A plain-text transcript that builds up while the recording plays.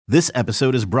This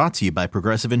episode is brought to you by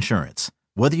Progressive Insurance.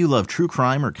 Whether you love true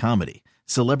crime or comedy,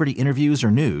 celebrity interviews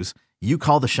or news, you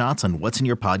call the shots on what's in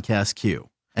your podcast queue.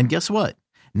 And guess what?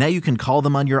 Now you can call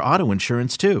them on your auto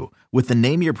insurance too with the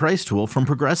Name Your Price tool from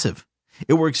Progressive.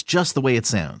 It works just the way it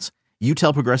sounds. You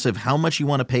tell Progressive how much you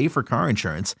want to pay for car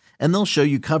insurance, and they'll show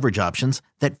you coverage options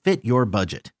that fit your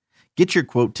budget. Get your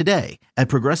quote today at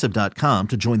Progressive.com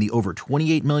to join the over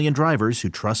 28 million drivers who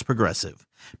trust Progressive.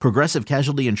 Progressive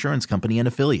Casualty Insurance Company and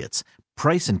Affiliates.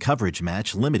 Price and coverage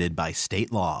match limited by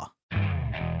state law.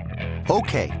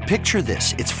 Okay, picture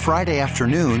this. It's Friday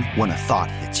afternoon when a thought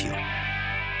hits you.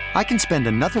 I can spend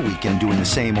another weekend doing the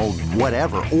same old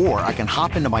whatever, or I can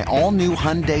hop into my all-new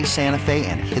Hyundai Santa Fe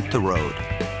and hit the road.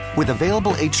 With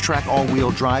available H-Track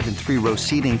all-wheel drive and 3-row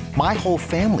seating, my whole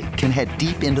family can head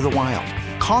deep into the wild.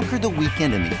 Conquer the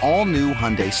weekend in the all-new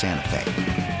Hyundai Santa Fe.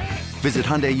 Visit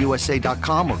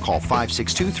HyundaiUSA.com or call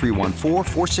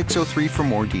 562-314-4603 for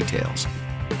more details.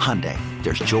 Hyundai,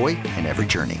 there's joy in every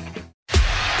journey.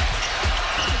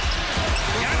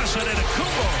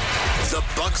 The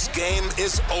Bucks game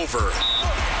is over.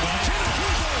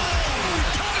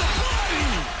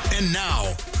 And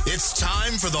now, it's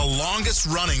time for the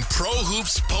longest-running Pro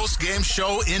Hoops post-game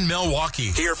show in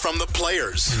Milwaukee. Hear from the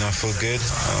players. I feel good.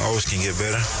 I always can get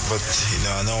better. But,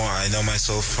 I know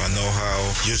myself. I know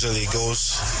how usually it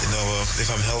goes.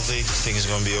 If I'm healthy, things are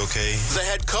going to be okay. The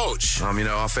head coach.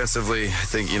 Offensively, I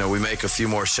think, we make a few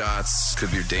more shots.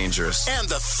 Could be dangerous. And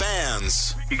the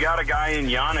fans. You got a guy in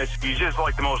Giannis. He's just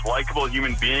like the most likable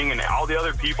human being, and all the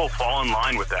other people fall in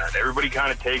line with that. Everybody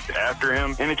kind of takes after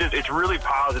him, and it's really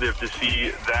positive to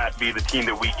see that be the team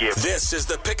that we give. This is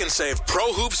the Pick and Save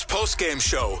Pro Hoops postgame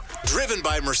show, driven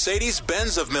by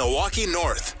Mercedes-Benz of Milwaukee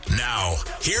North. Now,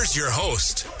 here's your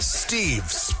host, Steve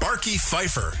Sparky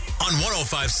Pfeiffer, on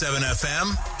 105.7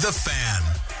 FM, The Fan.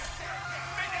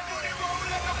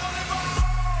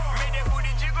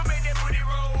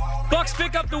 Bucks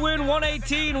pick up the win,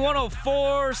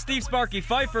 118-104. Steve Sparky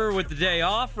Pfeiffer with the day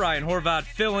off. Ryan Horvat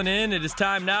filling in. It is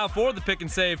time now for the Pick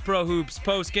and Save Pro Hoops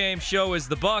postgame show as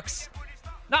the Bucks.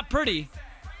 Not pretty.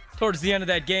 Towards the end of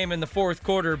that game in the fourth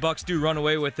quarter, Bucks do run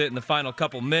away with it in the final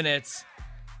couple minutes.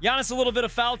 Giannis a little bit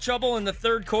of foul trouble in the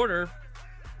third quarter.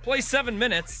 Plays 7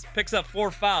 minutes, picks up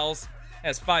 4 fouls.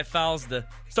 Has 5 fouls to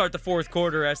start the fourth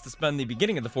quarter. Has to spend the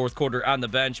beginning of the fourth quarter on the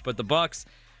bench. But the Bucks,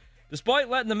 despite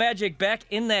letting the Magic back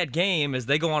in that game as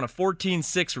they go on a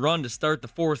 14-6 run to start the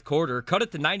fourth quarter, cut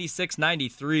it to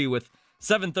 96-93 with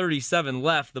 7:37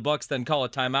 left. The Bucks then call a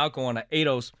timeout, go on a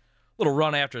 8-0 little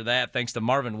run after that, thanks to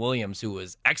Marvin Williams, who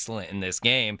was excellent in this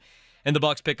game. And the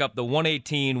Bucks pick up the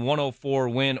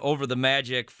 118-104 win over the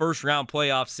Magic. First round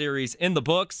playoff series in the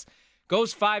books.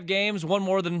 Goes 5 games, one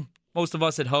more than most of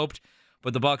us had hoped.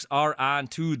 But the Bucks are on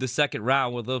to the second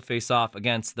round where they'll face off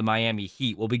against the Miami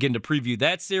Heat. We'll begin to preview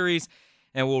that series,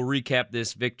 and we'll recap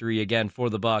this victory again for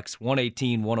the Bucks.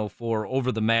 118-104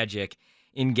 over the Magic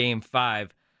in Game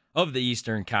 5 of the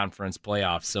Eastern Conference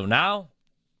playoffs. So now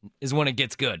is when it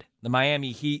gets good. The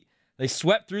Miami Heat, they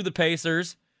swept through the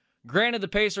Pacers. Granted, the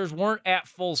Pacers weren't at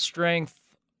full strength.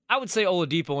 I would say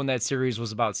Oladipo in that series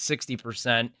was about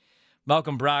 60%.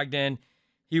 Malcolm Brogdon,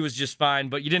 he was just fine,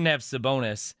 but you didn't have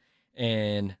Sabonis.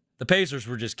 And the Pacers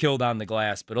were just killed on the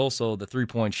glass, but also the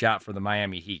three-point shot for the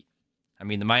Miami Heat. I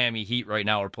mean, the Miami Heat right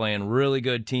now are playing really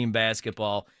good team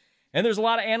basketball. And there's a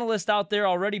lot of analysts out there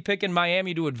already picking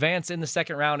Miami to advance in the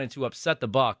second round and to upset the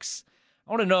Bucks.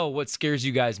 I want to know what scares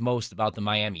you guys most about the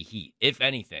Miami Heat, if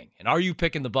anything. And are you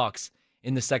picking the Bucks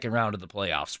in the second round of the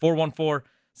playoffs?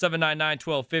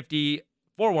 414-799-1250,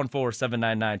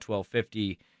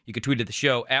 414-799-1250. You can tweet at the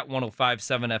show at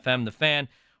 1057FM, The Fan,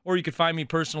 or you can find me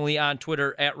personally on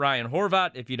Twitter at Ryan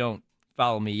Horvat. If you don't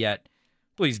follow me yet,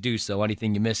 please do so.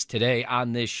 Anything you missed today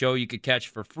on this show, you could catch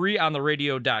for free on the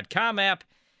radio.com app,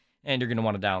 and you're going to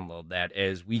want to download that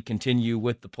as we continue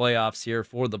with the playoffs here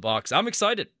for the Bucks. I'm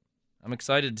excited. I'm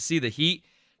excited to see the Heat.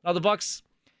 Now, the Bucks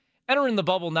entering the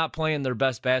bubble not playing their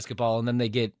best basketball, and then they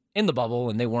get in the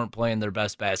bubble and they weren't playing their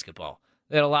best basketball.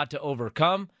 They had a lot to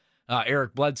overcome.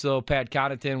 Eric Bledsoe, Pat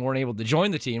Connaughton weren't able to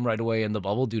join the team right away in the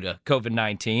bubble due to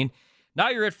COVID-19. Now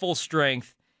you're at full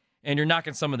strength, and you're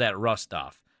knocking some of that rust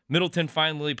off. Middleton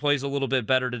finally plays a little bit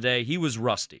better today. He was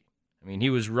rusty. I mean,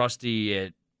 he was rusty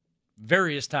at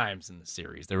various times in the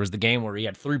series. There was the game where he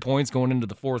had 3 points going into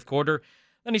the fourth quarter.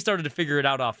 Then he started to figure it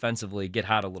out offensively, get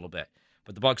hot a little bit.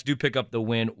 But the Bucks do pick up the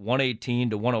win,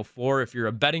 118-104. If you're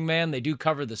a betting man, they do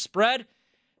cover the spread,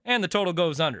 and the total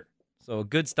goes under. So a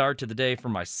good start to the day for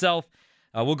myself.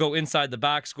 We'll go inside the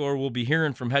box score. We'll be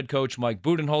hearing from head coach Mike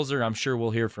Budenholzer. I'm sure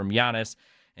we'll hear from Giannis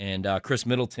and Chris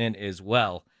Middleton as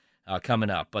well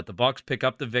coming up. But the Bucks pick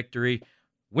up the victory.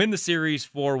 win the series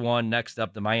 4-1. Next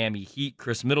up, the Miami Heat.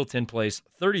 Chris Middleton plays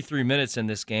 33 minutes in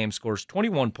this game, scores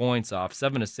 21 points off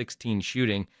 7 of 16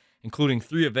 shooting, including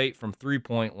 3 of 8 from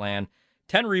three-point land,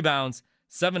 10 rebounds,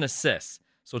 7 assists.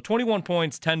 So 21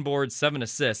 points, 10 boards, 7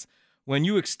 assists. When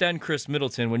you extend Chris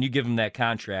Middleton, when you give him that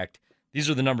contract, these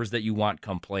are the numbers that you want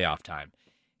come playoff time.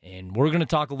 And we're going to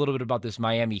talk a little bit about this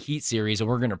Miami Heat series, and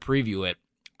we're going to preview it.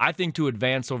 I think to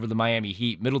advance over the Miami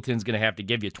Heat, Middleton's going to have to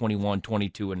give you 21,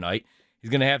 22 a night.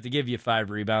 He's going to have to give you 5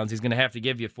 rebounds. He's going to have to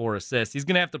give you 4 assists. He's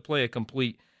going to have to play a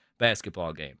complete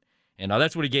basketball game. And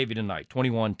that's what he gave you tonight,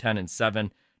 21, 10, and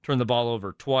 7. Turned the ball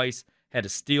over twice, had a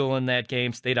steal in that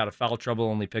game, stayed out of foul trouble,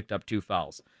 only picked up 2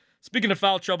 fouls. Speaking of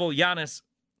foul trouble, Giannis,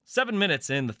 7 minutes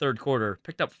in the third quarter,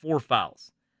 picked up 4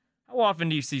 fouls. How often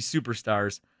do you see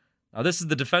superstars? Now, this is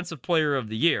the Defensive Player of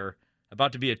the Year,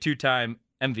 about to be a 2-time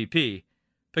MVP,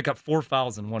 pick up 4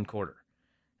 fouls in 1 quarter.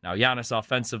 Now, Giannis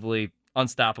offensively,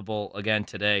 unstoppable again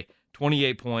today.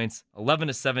 28 points, 11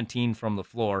 of 17 from the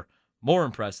floor. More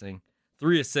impressive,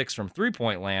 3 of 6 from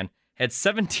three-point land. Had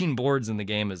 17 boards in the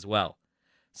game as well.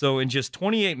 So in just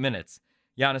 28 minutes,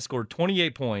 Giannis scored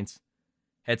 28 points,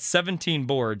 had 17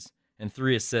 boards, and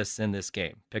 3 assists in this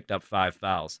game. Picked up 5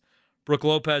 fouls. Brook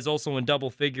Lopez also in double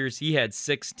figures. He had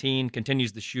 16,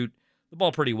 continues to shoot the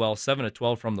ball pretty well. 7 of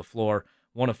 12 from the floor,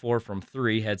 1 of 4 from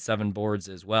 3, had 7 boards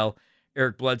as well.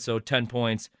 Eric Bledsoe, 10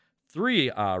 points,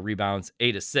 3 rebounds,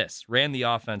 8 assists. Ran the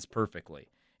offense perfectly.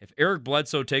 If Eric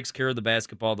Bledsoe takes care of the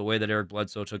basketball the way that Eric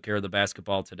Bledsoe took care of the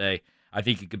basketball today, I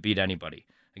think he could beat anybody.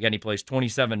 Again, he plays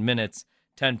 27 minutes,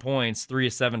 10 points, 3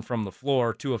 of 7 from the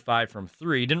floor, 2 of 5 from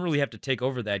 3. Didn't really have to take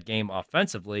over that game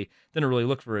offensively. Didn't really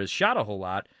look for his shot a whole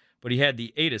lot, but he had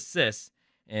the 8 assists.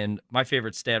 And my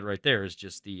favorite stat right there is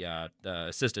just the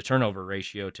assist-to-turnover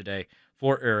ratio today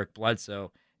for Eric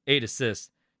Bledsoe. 8 assists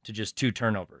to just 2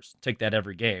 turnovers. Take that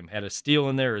every game. Had a steal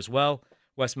in there as well.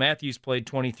 Wes Matthews played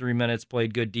 23 minutes,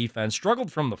 played good defense,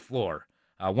 struggled from the floor.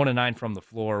 1 of 9 from the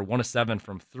floor, 1 of 7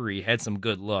 from 3, had some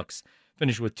good looks.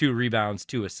 Finished with 2 rebounds,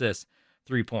 2 assists,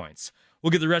 3 points.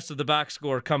 We'll get the rest of the box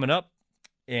score coming up,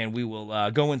 and we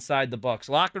will go inside the Bucks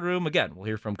locker room. Again, we'll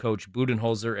hear from Coach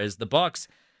Budenholzer as the Bucks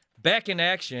back in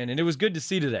action, and it was good to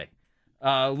see today.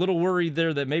 A little worried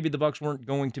there that maybe the Bucks weren't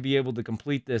going to be able to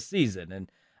complete this season,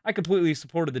 and I completely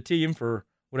supported the team for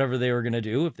whatever they were going to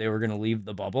do. If they were going to leave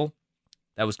the bubble,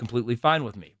 that was completely fine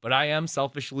with me. But I am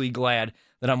selfishly glad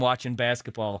that I'm watching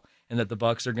basketball and that the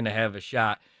Bucks are going to have a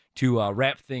shot to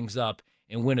wrap things up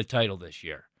and win a title this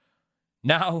year.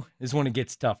 Now is when it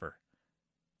gets tougher.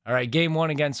 All right, game 1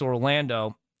 against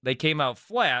Orlando, they came out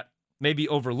flat, maybe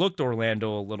overlooked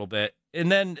Orlando a little bit.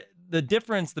 And then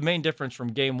the main difference from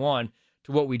game 1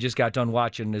 to what we just got done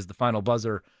watching is the final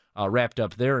buzzer wrapped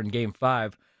up there in game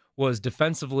 5 was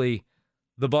defensively,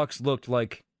 the Bucks looked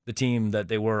like the team that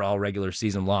they were all regular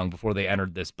season long before they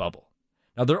entered this bubble.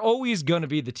 Now, they're always going to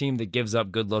be the team that gives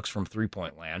up good looks from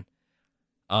three-point land.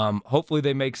 Hopefully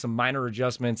they make some minor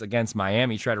adjustments against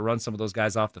Miami, try to run some of those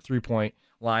guys off the three-point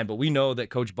line, but we know that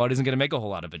Coach Bud isn't going to make a whole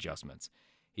lot of adjustments.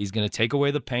 He's going to take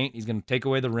away the paint, he's going to take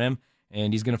away the rim,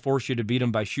 and he's going to force you to beat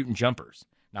them by shooting jumpers.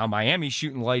 Now, Miami's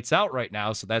shooting lights out right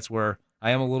now, so that's where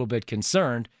I am a little bit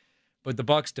concerned. But the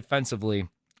Bucks defensively,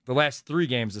 the last 3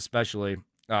 games especially,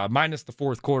 minus the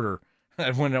fourth quarter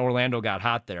when Orlando got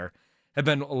hot there, have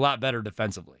been a lot better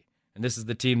defensively. And this is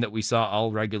the team that we saw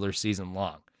all regular season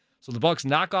long. So the Bucks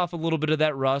knock off a little bit of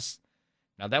that rust.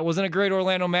 Now, that wasn't a great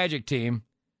Orlando Magic team.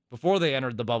 Before they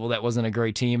entered the bubble, that wasn't a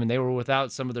great team, and they were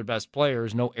without some of their best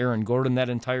players. No Aaron Gordon that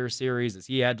entire series as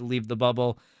he had to leave the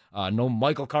bubble. No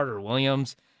Michael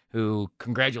Carter-Williams, who,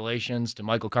 congratulations to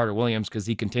Michael Carter-Williams because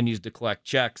he continues to collect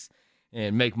checks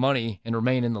and make money and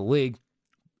remain in the league.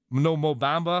 No Mo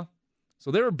Bamba. So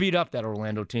they were beat up, that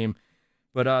Orlando team.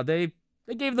 But they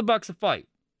gave the Bucks a fight.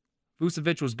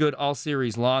 Vucevic was good all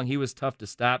series long. He was tough to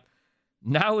stop.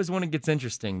 Now is when it gets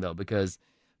interesting, though, because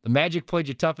the Magic played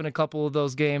you tough in a couple of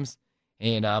those games,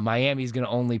 and Miami's going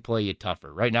to only play you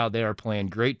tougher. Right now, they are playing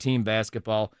great team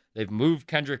basketball. They've moved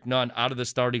Kendrick Nunn out of the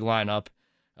starting lineup.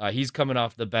 He's coming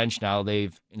off the bench now.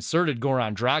 They've inserted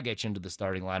Goran Dragic into the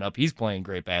starting lineup. He's playing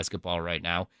great basketball right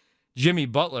now. Jimmy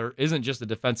Butler isn't just a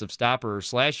defensive stopper or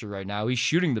slasher right now. He's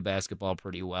shooting the basketball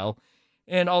pretty well.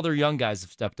 And all their young guys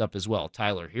have stepped up as well.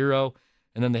 Tyler Hero,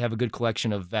 and then they have a good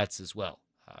collection of vets as well.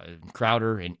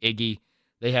 Crowder and Iggy,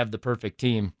 they have the perfect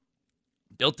team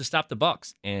built to stop the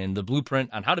Bucks. And the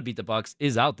blueprint on how to beat the Bucks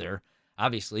is out there.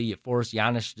 Obviously, you force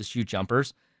Giannis to shoot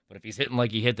jumpers, but if he's hitting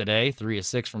like he hit today, 3 of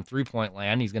 6 from three-point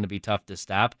land, he's going to be tough to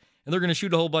stop. And they're going to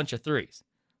shoot a whole bunch of threes.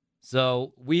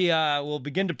 So we will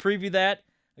begin to preview that.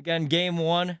 Again, game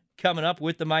 1 coming up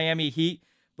with the Miami Heat,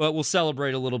 but we'll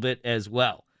celebrate a little bit as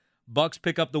well. Bucks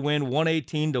pick up the win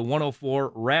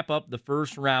 118-104, wrap up the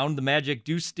first round. The Magic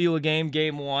do steal a game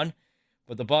 1,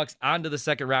 but the Bucks on to the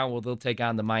second round where they'll take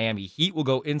on the Miami Heat. We'll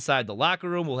go inside the locker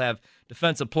room. We'll have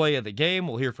defensive play of the game.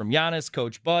 We'll hear from Giannis,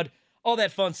 Coach Bud, all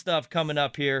that fun stuff coming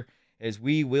up here as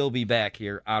we will be back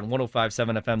here on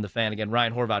 105.7 FM The Fan. Again,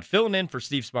 Ryan Horvath filling in for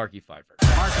Steve Sparky Pfeiffer.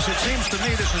 Marcus, it seems to me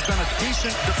this has been a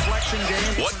decent deflection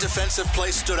game. What defensive play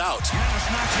stood out?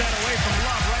 Giannis knocks that away from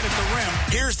Love right at the rim.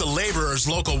 Here's the Laborers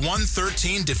Local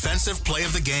 113 defensive play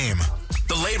of the game.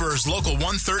 The Laborers Local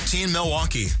 113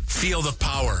 Milwaukee. Feel the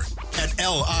power at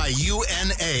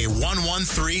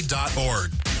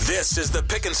LIUNA113.org. This is the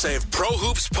Pick and Save Pro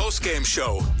Hoops postgame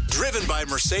show, driven by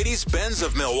Mercedes-Benz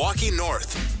of Milwaukee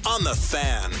North on The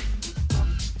Fan.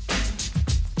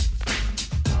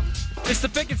 It's the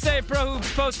Pick and Save Pro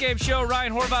Hoops postgame show.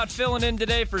 Ryan Horvath filling in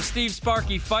today for Steve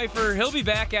Sparky Pfeiffer. He'll be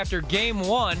back after game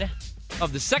 1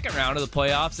 of the second round of the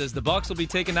playoffs as the Bucks will be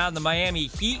taking on the Miami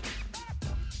Heat.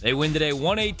 They win today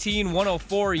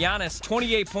 118-104. Giannis,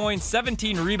 28 points,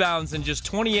 17 rebounds in just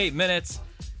 28 minutes.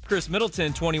 Chris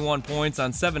Middleton, 21 points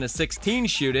on 7 of 16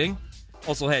 shooting.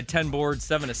 Also had 10 boards,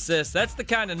 7 assists. That's the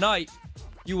kind of night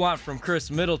you want from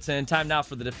Chris Middleton. Time now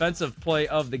for the defensive play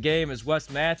of the game as Wes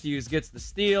Matthews gets the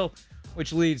steal,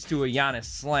 which leads to a Giannis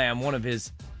slam, one of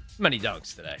his many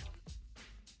dunks today.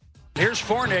 Here's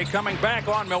Fournier coming back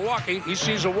on Milwaukee. He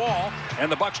sees a wall, and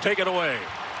the Bucks take it away.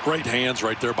 Great hands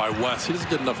right there by Wes. He doesn't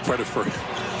get enough credit for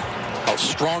how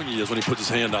strong he is when he puts his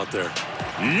hand out there.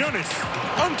 Giannis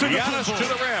to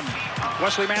the rim.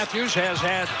 Wesley Matthews has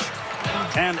had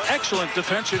an excellent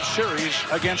defensive series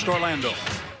against Orlando.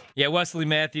 Yeah, Wesley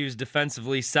Matthews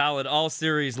defensively solid all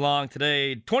series long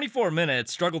today. 24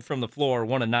 minutes, struggled from the floor,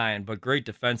 1 of 9, but great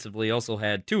defensively. Also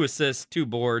had 2 assists, 2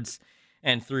 boards,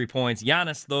 and 3 points.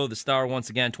 Giannis, though, the star once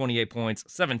again, 28 points,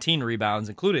 17 rebounds,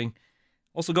 including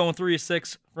also going 3 of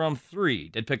 6 from 3.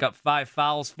 Did pick up 5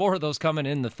 fouls, 4 of those coming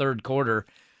in the third quarter.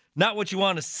 Not what you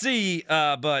want to see,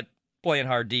 but playing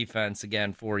hard defense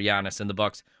again for Giannis and the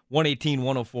Bucks.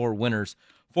 118-104 winners.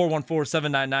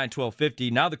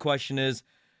 414-799-1250. Now the question is,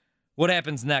 what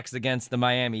happens next against the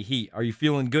Miami Heat? Are you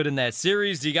feeling good in that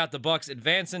series? Do you got the Bucks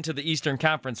advancing to the Eastern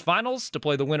Conference Finals to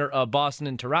play the winner of Boston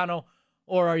and Toronto?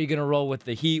 Or are you going to roll with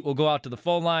the Heat? We'll go out to the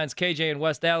phone lines. KJ in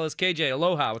West Dallas. KJ,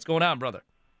 aloha. What's going on, brother?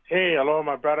 Hey, hello,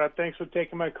 my brother. Thanks for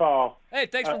taking my call. Hey,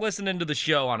 thanks for listening to the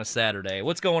show on a Saturday.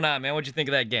 What's going on, man? What'd you think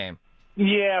of that game?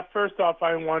 Yeah, first off,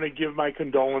 I want to give my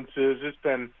condolences. It's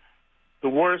been the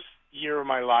worst year of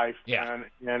my life. Yeah.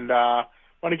 And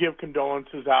want to give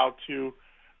condolences out to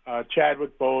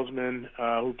Chadwick Boseman,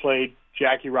 who played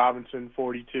Jackie Robinson,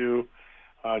 42,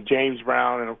 James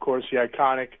Brown, and, of course, the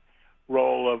iconic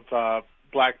role of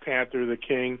Black Panther, the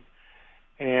King.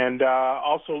 And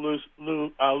also losing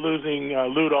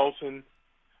Lute Olson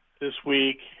this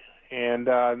week. And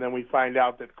then we find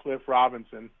out that Cliff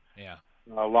Robinson,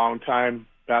 a longtime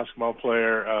basketball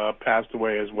player, passed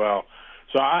away as well.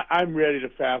 So I'm ready to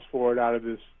fast forward out of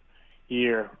this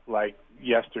year like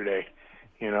yesterday,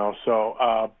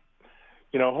 So,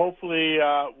 hopefully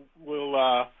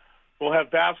we'll have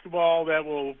basketball that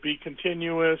will be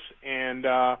continuous, and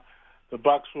the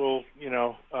Bucks will,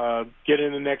 get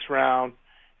in the next round,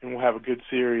 and we'll have a good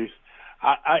series.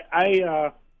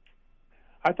 I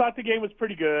thought the game was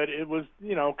pretty good. It was,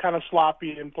 kind of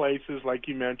sloppy in places, like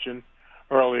you mentioned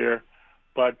earlier.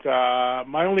 But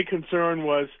my only concern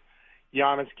was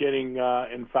Giannis getting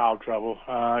in foul trouble.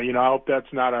 I hope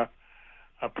that's not a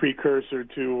precursor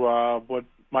to what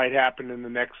might happen in the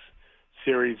next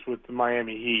series with the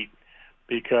Miami Heat,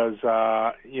 because,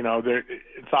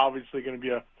 it's obviously going to be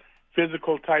a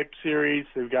physical-type series.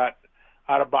 They've got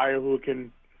Adebayo who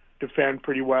can defend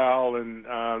pretty well, and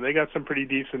they got some pretty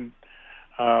decent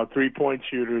three-point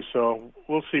shooters, so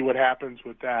we'll see what happens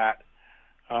with that.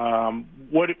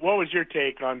 What was your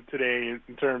take on today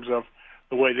in terms of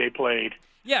the way they played?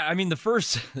 Yeah, I mean, the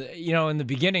first, in the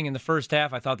beginning, in the first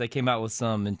half, I thought they came out with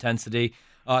some intensity.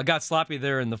 Got sloppy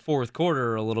there in the fourth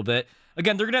quarter a little bit.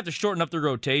 Again, they're going to have to shorten up their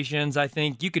rotations, I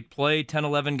think. You could play 10,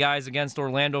 11 guys against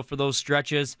Orlando for those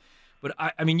stretches. But,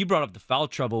 I mean, you brought up the foul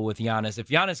trouble with Giannis. If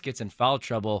Giannis gets in foul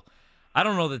trouble, I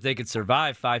don't know that they could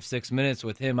survive 5-6 minutes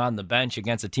with him on the bench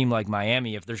against a team like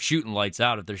Miami if they're shooting lights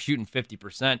out, if they're shooting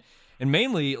 50%. And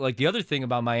mainly, like, the other thing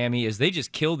about Miami is they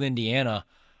just killed Indiana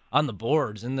on the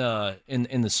boards in the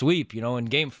sweep. In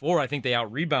Game 4, I think they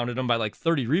out-rebounded them by like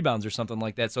 30 rebounds or something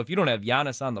like that. So if you don't have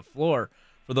Giannis on the floor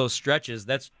for those stretches,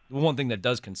 that's the one thing that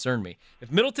does concern me.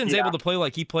 If Middleton's able to play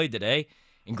like he played today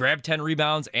and grab 10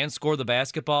 rebounds and score the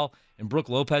basketball, and Brook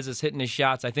Lopez is hitting his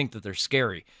shots, I think that they're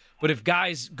scary. But if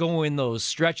guys go in those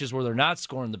stretches where they're not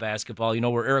scoring the basketball,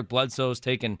 where Eric Bledsoe's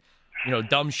taking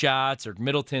dumb shots or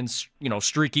Middleton's,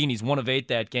 streaking. He's 1 of 8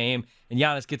 that game, and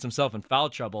Giannis gets himself in foul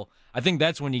trouble. I think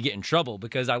that's when you get in trouble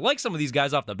because I like some of these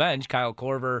guys off the bench, Kyle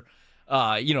Korver.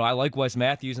 I like Wes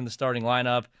Matthews in the starting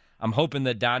lineup. I'm hoping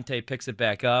that Dante picks it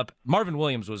back up. Marvin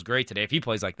Williams was great today. If he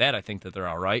plays like that, I think that they're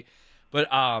all right. But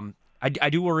I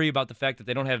do worry about the fact that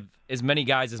they don't have as many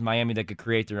guys as Miami that could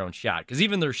create their own shot because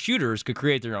even their shooters could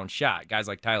create their own shot, guys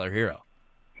like Tyler Hero.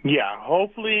 Yeah,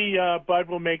 hopefully Bud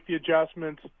will make the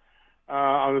adjustments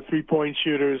on the three-point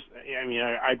shooters. I mean,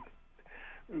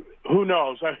 who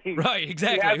knows? I mean, right,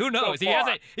 exactly. Who knows? So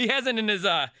he hasn't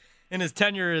in his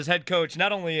tenure as head coach,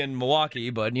 not only in Milwaukee,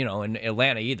 but, in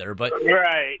Atlanta either. But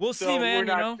right. We'll see, man.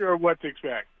 We're not sure what to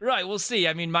expect. Right, we'll see.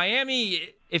 I mean, Miami,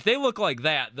 if they look like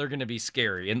that, they're going to be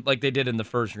scary, and like they did in the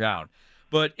first round.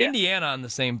 But Indiana on the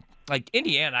same –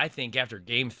 Indiana, I think, after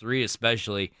Game 3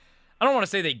 especially, I don't want to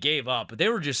say they gave up, but they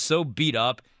were just so beat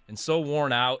up and so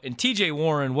worn out. And T.J.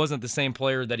 Warren wasn't the same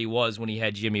player that he was when he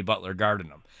had Jimmy Butler guarding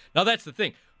him. Now, that's the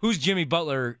thing. Who's Jimmy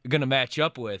Butler going to match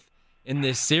up with in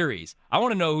this series? I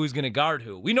want to know who's going to guard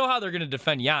who. We know how they're going to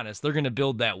defend Giannis. They're going to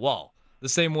build that wall the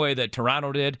same way that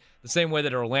Toronto did, the same way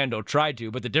that Orlando tried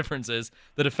to. But the difference is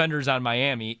the defenders on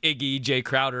Miami, Iggy, Jay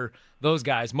Crowder, those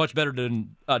guys, much better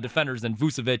than defenders than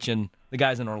Vucevic and the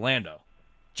guys in Orlando.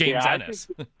 James Ennis.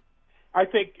 I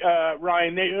think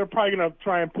Ryan, they're probably going to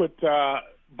try and put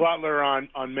Butler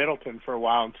on Middleton for a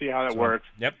while and see how that works.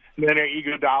 Yep. And then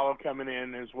Iguodala coming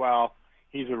in as well.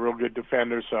 He's a real good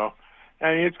defender, so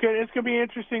I mean, it's going to be an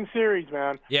interesting series,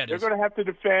 man. Yeah, they're going to have to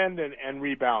defend and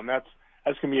rebound. That's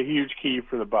going to be a huge key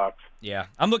for the Bucks. Yeah,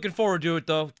 I'm looking forward to it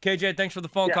though. KJ, thanks for the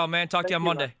phone call, man. Talk to you on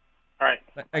Monday. Man. All right.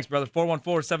 Thanks, brother.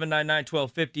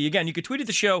 414-799-1250. Again, you can tweet at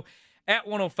the show at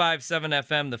 105.7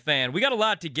 FM, The Fan. We got a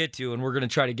lot to get to, and we're going to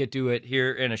try to get to it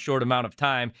here in a short amount of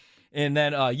time. And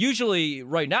then usually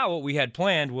right now what we had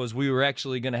planned was we were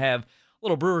actually going to have a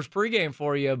little Brewers pregame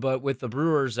for you, but with the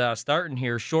Brewers starting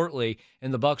here shortly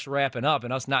and the Bucks wrapping up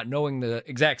and us not knowing the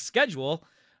exact schedule,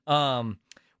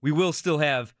 we will still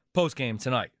have postgame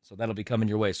tonight. So that'll be coming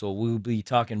your way. So we'll be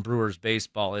talking Brewers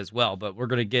baseball as well. But we're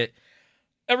going to get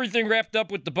everything wrapped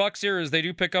up with the Bucks here as they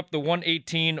do pick up the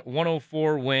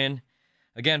 118-104 win.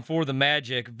 Again, for the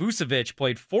Magic, Vucevic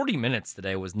played 40 minutes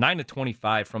today, was 9 of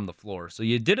 25 from the floor. So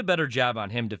you did a better job on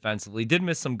him defensively. Did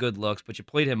miss some good looks, but you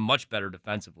played him much better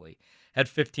defensively. Had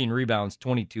 15 rebounds,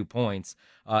 22 points.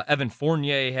 Evan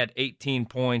Fournier had 18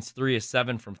 points, 3 of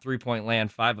 7 from three-point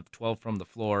land, 5 of 12 from the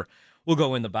floor. We'll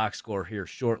go in the box score here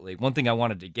shortly. One thing I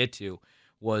wanted to get to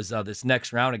was this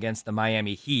next round against the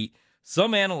Miami Heat.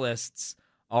 Some analysts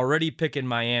already picking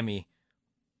Miami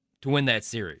to win that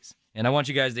series. And I want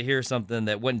you guys to hear something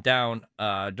that went down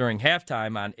during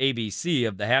halftime on ABC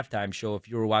of the halftime show. If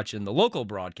you were watching the local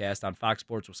broadcast on Fox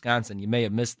Sports Wisconsin, you may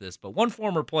have missed this. But one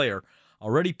former player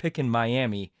already picking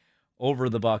Miami over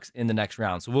the Bucks in the next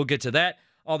round. So we'll get to that.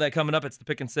 All that coming up. It's the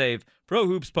Pick and Save Pro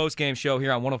Hoops postgame show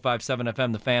here on 105.7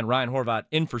 FM. The Fan. Ryan Horvath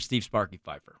in for Steve Sparky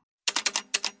Pfeiffer.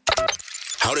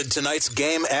 How did tonight's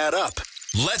game add up?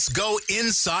 Let's go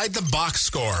inside the box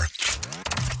score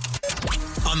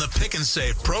on the Pick and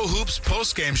Save Pro Hoops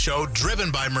postgame show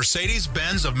driven by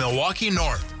Mercedes-Benz of Milwaukee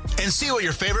North. And see what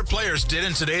your favorite players did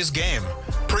in today's game.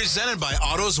 Presented by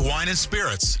Otto's Wine and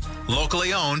Spirits.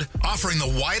 Locally owned, offering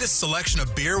the widest selection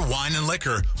of beer, wine, and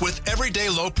liquor with everyday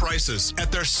low prices at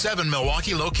their 7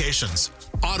 Milwaukee locations.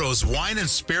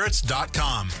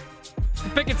 AuttosWineandSpirits.com.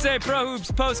 Pick and Save Pro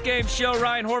Hoops postgame show.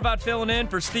 Ryan Horvath filling in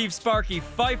for Steve Sparky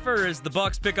Pfeiffer as the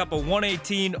Bucks pick up a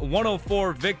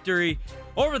 118-104 victory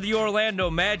over the Orlando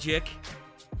Magic.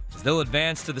 They'll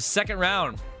advance to the second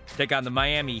round, take on the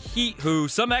Miami Heat, who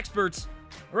some experts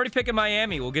are already picking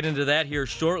Miami. We'll get into that here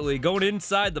shortly. Going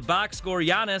inside the box score,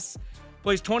 Giannis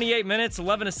plays 28 minutes,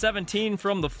 11 of 17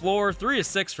 from the floor, 3 of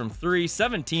 6 from 3,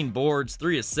 17 boards,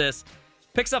 3 assists.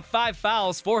 Picks up 5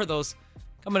 fouls, 4 of those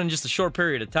coming in just a short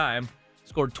period of time.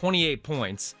 Scored 28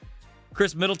 points.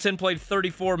 Chris Middleton played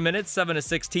 34 minutes, 7 of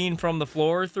 16 from the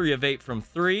floor, 3 of 8 from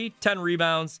 3, 10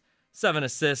 rebounds, 7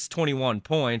 assists, 21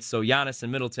 points. So Giannis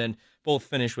and Middleton both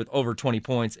finished with over 20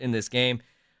 points in this game.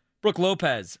 Brook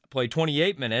Lopez played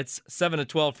 28 minutes, 7 of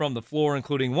 12 from the floor,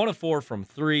 including 1 of 4 from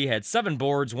 3, had 7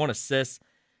 boards, 1 assist,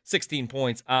 16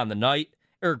 points on the night.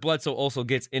 Eric Bledsoe also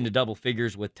gets into double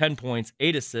figures with 10 points,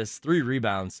 8 assists, 3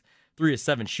 rebounds, 3 of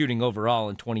 7 shooting overall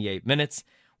in 28 minutes.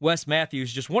 Wes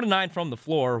Matthews just 1 of 9 from the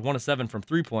floor, 1 of 7 from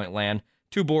three-point land,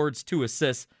 2 boards, 2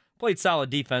 assists, played solid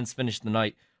defense, finished the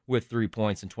night with 3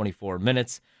 points in 24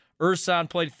 minutes. Ersan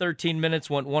played 13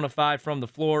 minutes, went 1 of 5 from the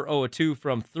floor, 0 of 2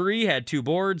 from 3, had 2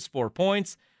 boards, 4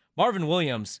 points. Marvin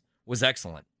Williams was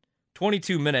excellent.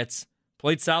 22 minutes,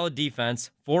 played solid defense,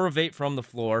 4 of 8 from the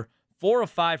floor, 4 of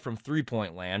 5 from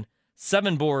three-point land,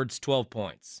 7 boards, 12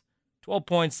 points. 12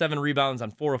 points, 7 rebounds on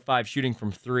 4 of 5 shooting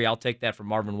from 3. I'll take that from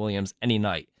Marvin Williams any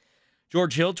night.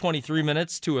 George Hill, 23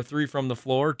 minutes, 2 of 3 from the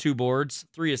floor, 2 boards,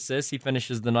 3 assists. He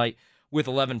finishes the night with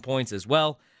 11 points as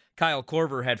well. Kyle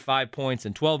Korver had 5 points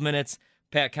in 12 minutes.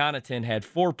 Pat Connaughton had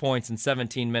 4 points in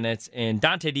 17 minutes. And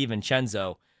Dante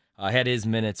DiVincenzo had his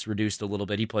minutes reduced a little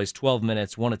bit. He plays 12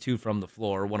 minutes, 1 of 2 from the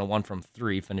floor, 1 of 1 from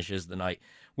 3, finishes the night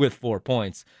with 4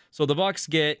 points. So the Bucks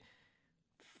get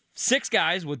 6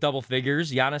 guys with double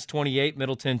figures. Giannis 28,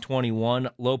 Middleton 21,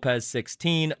 Lopez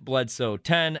 16, Bledsoe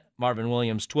 10, Marvin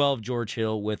Williams 12, George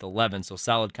Hill with 11. So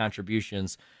solid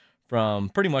contributions from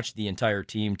pretty much the entire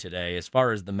team today. As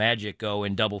far as the Magic go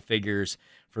in double figures,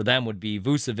 for them would be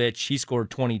Vucevic. He scored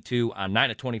 22 on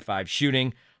 9 of 25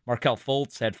 shooting. Markelle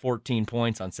Fultz had 14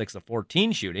 points on 6 of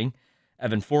 14 shooting.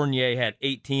 Evan Fournier had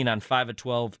 18 on 5 of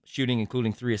 12 shooting,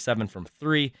 including 3 of 7 from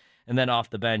 3. And then off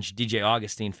the bench, DJ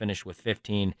Augustine finished with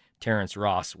 15, Terrence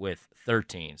Ross with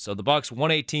 13. So the Bucks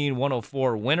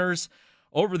 118-104 winners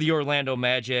over the Orlando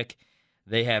Magic.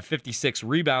 They have 56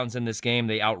 rebounds in this game.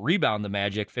 They out-rebound the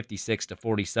Magic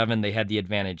 56-47. They had the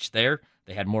advantage there.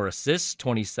 They had more assists,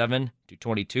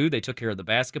 27-22. They took care of the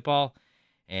basketball,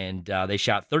 and they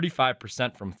shot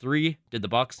 35% from 3, did the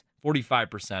Bucks,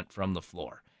 45% from the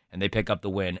floor. And they pick up the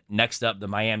win. Next up, the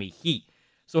Miami Heat.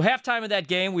 So halftime of that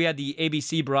game, we had the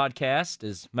ABC broadcast,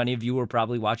 as many of you were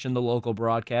probably watching the local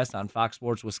broadcast on Fox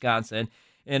Sports Wisconsin.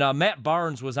 And Matt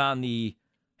Barnes was on the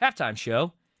halftime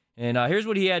show. And here's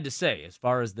what he had to say as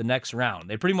far as the next round.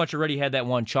 They pretty much already had that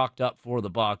one chalked up for the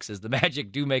Bucks, as the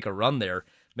Magic do make a run there,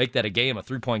 make that a game, a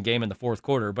 3-point game in the fourth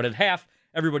quarter. But at half,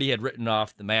 everybody had written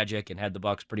off the Magic and had the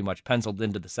Bucks pretty much penciled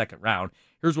into the second round.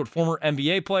 Here's what former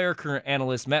NBA player, current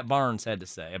analyst Matt Barnes had to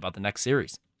say about the next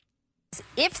series.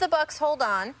 If the Bucks hold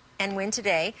on and win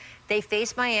today, they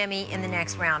face Miami in the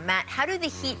next round. Matt, how do the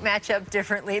Heat match up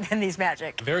differently than these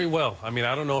Magic? Very well. I mean,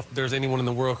 I don't know if there's anyone in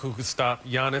the world who could stop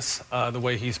Giannis the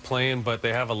way he's playing, but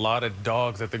they have a lot of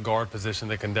dogs at the guard position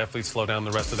that can definitely slow down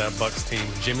the rest of that Bucks team.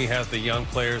 Jimmy has the young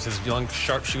players, his young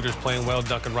sharpshooters playing well,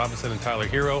 Duncan Robinson and Tyler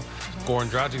Hero. Goran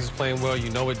Dragic is playing well.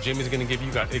 You know what Jimmy's going to give you.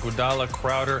 You got Iguodala,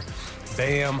 Crowder,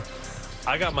 Bam.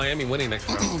 I got Miami winning next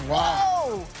round.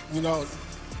 Wow. You know,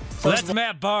 so that's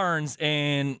Matt Barnes,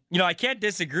 and, I can't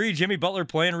disagree. Jimmy Butler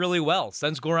playing really well.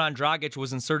 Since Goran Dragic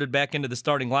was inserted back into the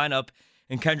starting lineup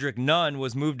and Kendrick Nunn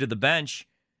was moved to the bench,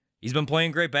 he's been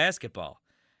playing great basketball.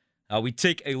 We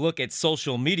take a look at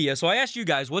social media. So I asked you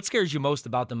guys, what scares you most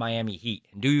about the Miami Heat?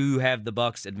 And do you have the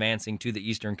Bucks advancing to the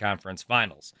Eastern Conference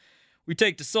Finals? We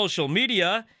take to social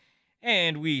media,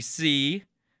 and we see,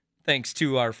 thanks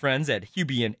to our friends at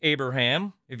Hubie and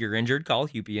Abraham. If you're injured, call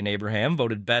Hubie and Abraham.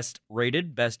 Voted best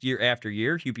rated, best year after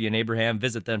year. Hubie and Abraham.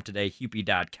 Visit them today,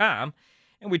 hubie.com.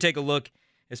 And we take a look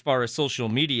as far as social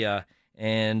media.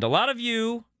 And a lot of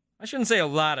you, I shouldn't say a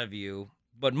lot of you,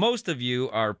 but most of you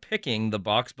are picking the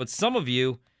Bucks. But some of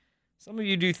you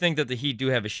do think that the Heat do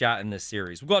have a shot in this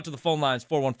series. We'll go out to the phone lines,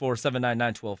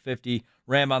 414-799-1250.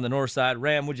 Ram on the north side.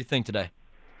 Ram, what'd you think today?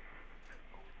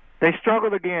 They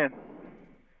struggled again.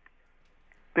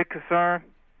 Big concern.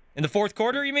 In the fourth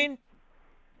quarter, you mean?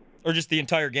 Or just the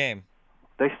entire game?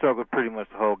 They struggled pretty much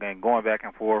the whole game, going back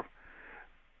and forth.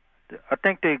 I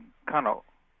think they kind of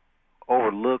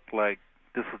overlooked, like,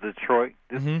 this was Detroit.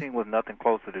 This team was nothing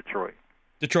close to Detroit.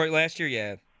 Detroit last year,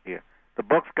 yeah. Yeah. The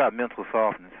Bucks got mental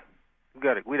softness. We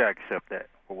got to accept that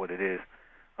for what it is.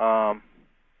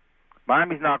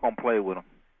 Miami's not going to play with them.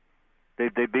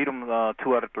 They beat them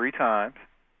 2 out of 3 times,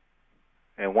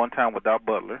 and 1 time without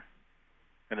Butler.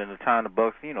 And then the time the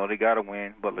Bucks, they got to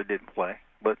win. Butler didn't play,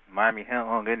 but Miami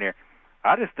hung in there.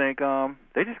 I just think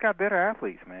they just got better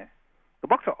athletes, man. The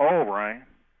Bucks are old, Ryan.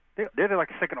 They're like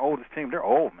the second oldest team. They're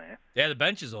old, man. Yeah, the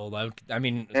bench is old. I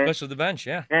mean, especially the bench,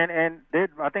 yeah. And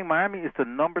I think Miami is the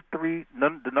number 2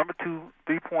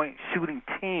 3-point shooting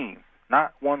team,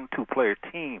 not 1-2 player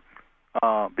team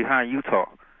behind Utah.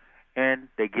 And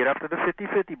they get up to the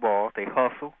 50-50 ball. They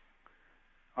hustle.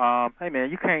 Hey, man,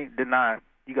 you can't deny.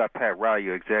 You got Pat Riley,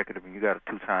 your executive, and you got a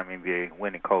 2-time NBA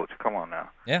winning coach. Come on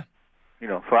now. Yeah.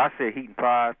 So I said Heat in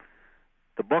 5.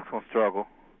 The Bucks gonna struggle.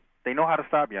 They know how to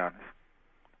stop Giannis.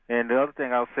 And the other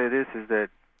thing I'll say this is that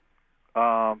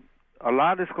a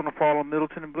lot of this is going to fall on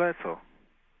Middleton and Bledsoe.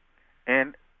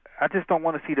 And I just don't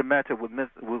want to see the matchup with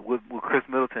Chris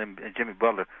Middleton and Jimmy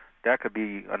Butler. That could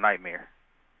be a nightmare.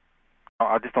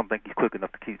 I just don't think he's quick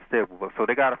enough to keep step with us. So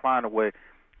they got to find a way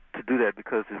to do that,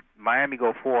 because if Miami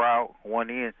go 4 out, 1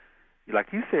 in, like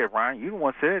you said, Ryan, you the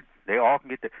one said they all can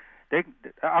get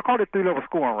I call it 3-level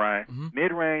scoring, Ryan.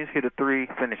 Mid-range, hit a 3,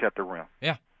 finish at the rim.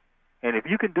 Yeah. And if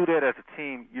you can do that as a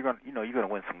team, you're gonna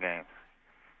win some games.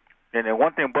 And then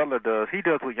one thing Butler does, he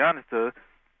does what Giannis does.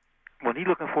 When he's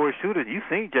looking for his shooters, you've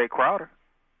seen Jay Crowder.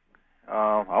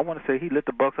 I want to say he lit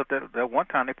the Bucks up that one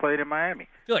time they played in Miami.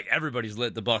 I feel like everybody's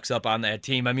lit the Bucks up on that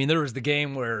team. I mean, there was the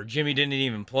game where Jimmy didn't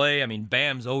even play. I mean,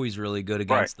 Bam's always really good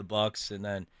against the Bucks, and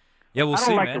then we'll see,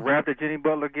 man. I don't like the rap that Jimmy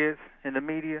Butler gets in the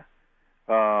media.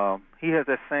 He has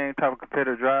that same type of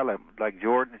competitive drive like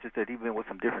Jordan. It's just that he's been with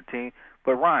some different team.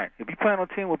 But Ryan, if you play on a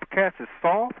team where cats is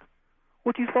soft,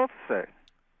 what you supposed to say?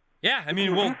 Yeah, I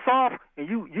mean, you soft and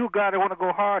you a guy that want to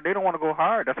go hard. They don't want to go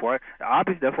hard. That's why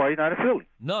he's not a Philly.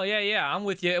 No, yeah, I'm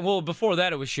with you. Well, before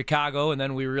that it was Chicago, and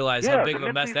then we realized how big of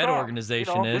a mess that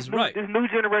organization is. This new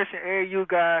generation AAU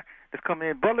guy that's coming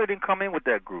in. Butler didn't come in with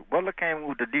that group. Butler came in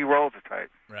with the D. Rosa type.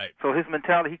 Right. So his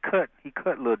mentality, he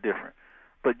cut a little different.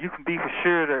 But you can be for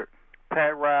sure that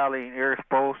Pat Riley and Eric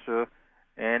Spoelstra,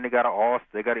 and they got an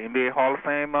NBA Hall of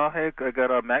Fame. They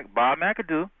got Bob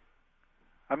McAdoo.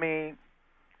 I mean,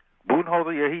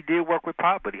 Budenholzer, he did work with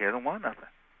Pop, but he hasn't won nothing.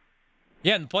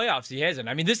 Yeah, in the playoffs, he hasn't.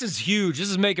 I mean, this is huge.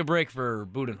 This is make or break for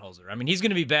Budenholzer. I mean, he's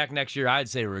going to be back next year, I'd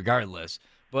say, regardless.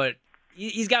 But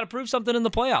he's got to prove something in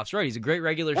the playoffs, right? He's a great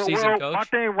regular season coach. My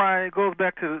thing, Ryan, goes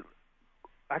back to,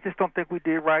 I just don't think we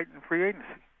did right in free agency.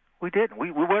 We didn't. We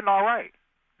wasn't all right.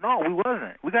 No, we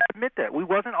wasn't. We got to admit that. We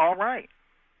wasn't all right.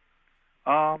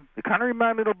 It kind of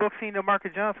reminded me of the Bucks team that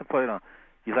Marcus Johnson played on.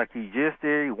 He's like, he just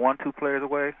there, he won 2 players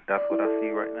away. That's what I see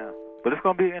right now. But it's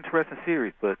going to be an interesting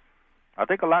series. But I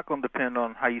think a lot going to depend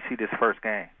on how you see this first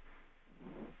game.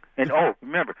 And,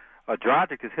 remember,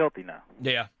 Dragic is healthy now.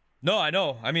 Yeah. No, I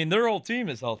know. I mean, their whole team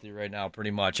is healthy right now pretty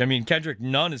much. I mean, Kendrick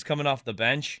Nunn is coming off the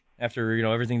bench after,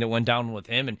 everything that went down with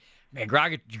him. And, man,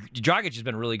 Dragic has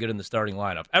been really good in the starting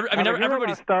lineup.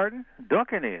 Everybody's starting.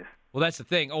 Duncan is. Well, that's the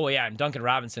thing. Oh, yeah, and Duncan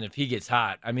Robinson, if he gets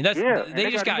hot. I mean, they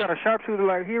got a sharpshooter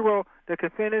like Hero that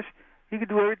can finish. He can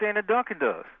do everything that Duncan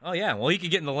does. Oh, yeah. Well, he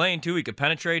could get in the lane, too. He could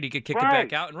penetrate. He could kick it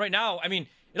back out. And right now, I mean,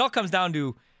 it all comes down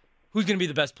to who's going to be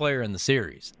the best player in the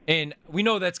series. And we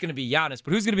know that's going to be Giannis,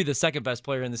 but who's going to be the second best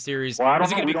player in the series? Well,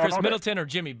 is it going to be Chris Middleton or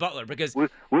Jimmy Butler? Because we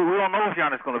don't know if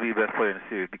Giannis is going to be the best player in the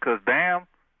series because Bam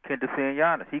can defend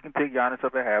Giannis. He can pick Giannis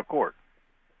up at half court.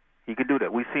 He can do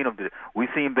that. We've seen him do it. We've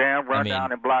seen Bam run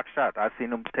down and block shots. I've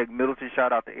seen him take Middleton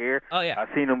shot out the air. Oh, yeah. I've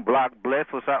seen him block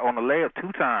Bledsoe shot on the layup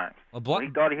 2 times. He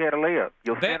thought he had a layup.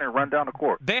 You'll stand and run down the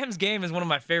court. Bam's game is one of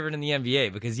my favorite in the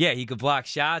NBA because, he could block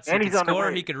shots, he could score,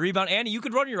 he could rebound, and you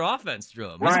could run your offense through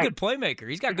him. He's a good playmaker.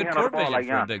 He's got good court vision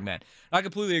for a big man. I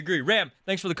completely agree. Ram,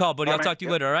 thanks for the call, buddy. I'll talk to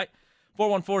you later, all right?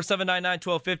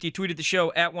 414-799-1250. Tweet at the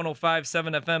show at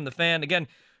 105.7 FM, The Fan. Again,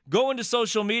 go into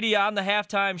social media on the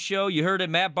halftime show. You heard it,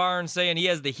 Matt Barnes saying he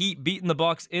has the Heat beating the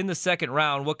Bucks in the second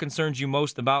round. What concerns you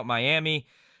most about Miami?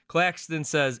 Claxton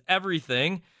says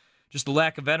everything. Just the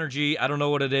lack of energy. I don't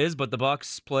know what it is, but the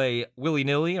Bucks play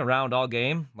willy-nilly around all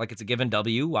game like it's a given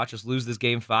W. Watch us lose this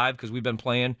game 5 because we've been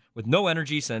playing with no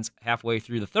energy since halfway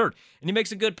through the third. And he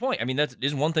makes a good point. I mean, that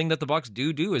is one thing that the Bucks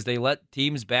do is they let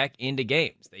teams back into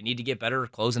games. They need to get better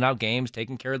at closing out games,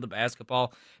 taking care of the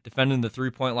basketball, defending the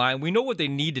three-point line. We know what they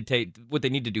need to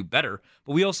do better,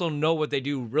 but we also know what they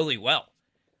do really well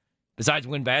besides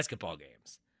win basketball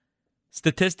games.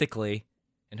 Statistically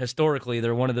and historically,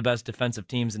 they're one of the best defensive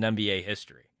teams in NBA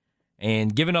history.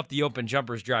 And giving up the open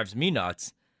jumpers drives me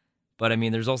nuts. But, I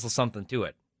mean, there's also something to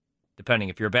it, depending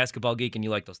if you're a basketball geek and you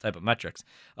like those type of metrics.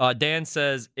 Dan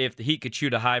says if the Heat could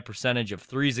shoot a high percentage of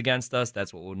threes against us,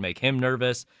 that's what would make him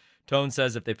nervous. Tone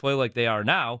says if they play like they are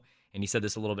now, and he said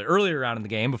this a little bit earlier on in the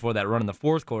game before that run in the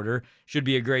fourth quarter, should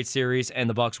be a great series, and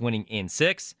the Bucks winning in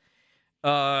 6.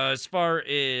 As far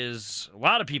as a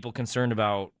lot of people concerned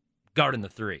about guarding the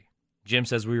 3. Jim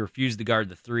says we refuse to guard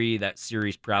the 3. That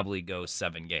series probably goes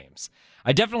 7 games.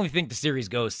 I definitely think the series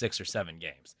goes 6 or 7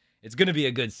 games. It's going to be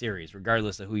a good series,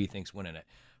 regardless of who you think's winning it.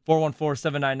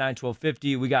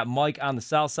 414-799-1250. We got Mike on the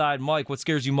south side. Mike, what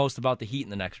scares you most about the Heat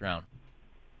in the next round?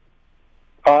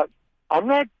 I'm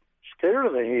not scared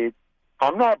of the Heat.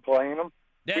 I'm not playing them.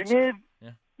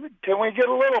 Can we get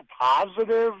a little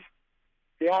positive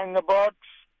behind the Bucks?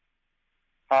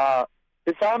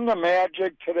 If I'm the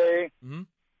Magic today,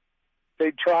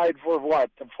 they tried for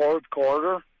the fourth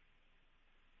quarter,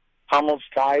 almost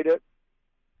tied it.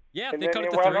 Yeah, and they then cut it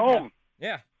they to went 3. home.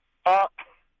 Yeah.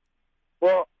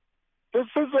 Well, this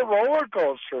is a roller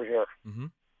coaster here. Mm-hmm.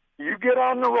 You get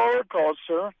on the roller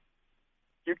coaster,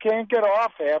 you can't get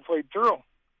off halfway through.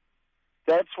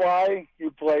 That's why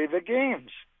you play the games.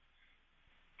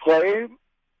 Play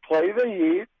the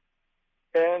Heat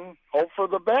and hope for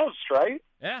the best, right?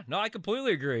 Yeah, no, I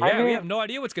completely agree. I mean, we have no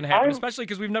idea what's going to happen, especially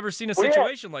because we've never seen a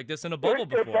situation like this in a bubble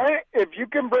before. If you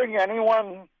can bring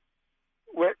anyone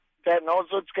that knows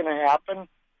what's going to happen,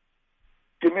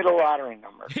 give me the lottery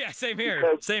number. Yeah, same here.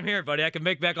 Because Same here, buddy. I can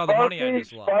make back all the money I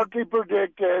just lost. Sparky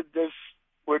predicted this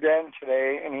would end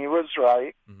today, and he was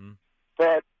right. Mm-hmm.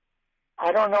 But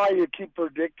I don't know how you keep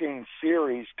predicting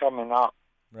series coming up.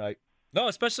 Right. No,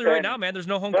 especially right now, man. There's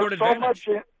no home court advantage.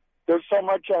 There's so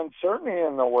much uncertainty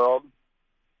in the world.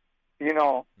 You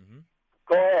know,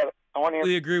 Go ahead. I want to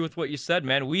really agree with what you said,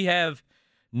 man. We have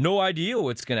no idea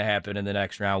what's going to happen in the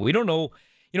next round. We don't know.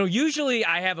 You know, usually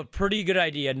I have a pretty good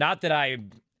idea. Not that I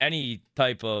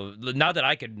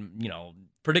could,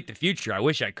 predict the future. I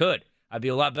wish I could. I'd be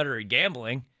a lot better at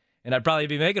gambling, and I'd probably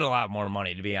be making a lot more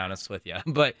money, to be honest with you.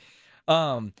 But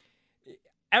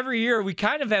every year we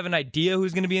kind of have an idea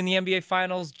who's going to be in the NBA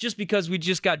Finals just because we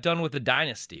just got done with the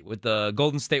dynasty, with the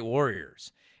Golden State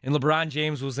Warriors. And LeBron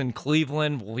James was in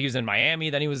Cleveland. Well, he was in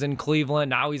Miami. Then he was in Cleveland.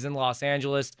 Now he's in Los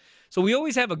Angeles. So we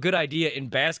always have a good idea in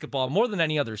basketball more than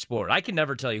any other sport. I can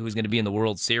never tell you who's going to be in the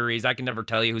World Series. I can never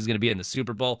tell you who's going to be in the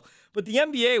Super Bowl. But the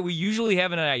NBA, we usually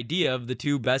have an idea of the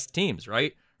two best teams,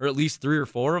 right? Or at least 3 or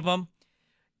 4 of them.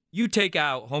 You take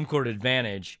out home court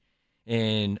advantage,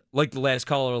 and like the last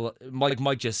caller, like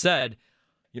Mike just said,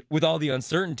 with all the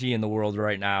uncertainty in the world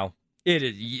right now,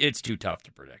 it's too tough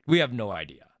to predict. We have no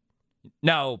idea.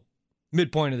 Now,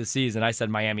 midpoint of the season, I said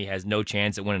Miami has no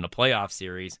chance at winning a playoff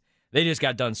series. They just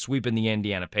got done sweeping the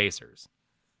Indiana Pacers.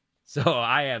 So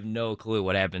I have no clue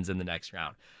what happens in the next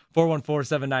round.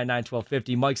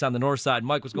 414-799-1250. Mike's on the north side.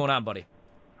 Mike, what's going on, buddy?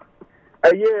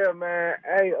 Yeah, man.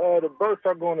 Hey, the Bucks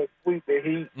are going to sweep the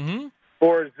Heat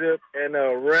 4-0, and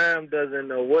Ram doesn't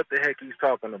know what the heck he's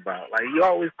talking about. Like, you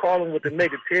always call him with the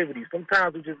negativity.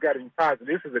 Sometimes we just got to be positive.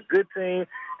 This is a good team.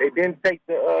 They didn't take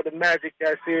the Magic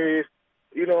that serious.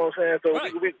 You know what I'm saying? So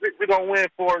right. We're going to win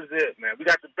 4-0, man. We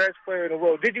got the best player in the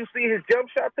world. Did you see his jump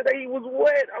shot today? He was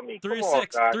wet. I mean,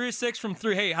 3-6 from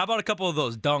 3. Hey, how about a couple of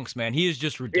those dunks, man? He is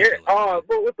just ridiculous. Yeah,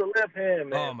 but with the left hand,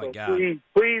 man. Oh, my God.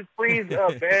 Please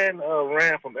ban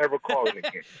Ram from ever calling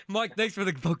again. Mike, thanks for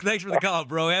the call,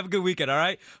 bro. Have a good weekend, all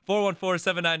right?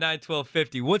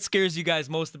 414-799-1250. What scares you guys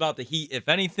most about the Heat, if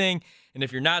anything? And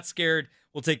if you're not scared,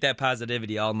 we'll take that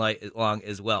positivity all night long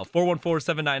as well.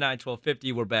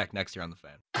 414-799-1250. We're back next year on The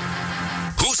Fan.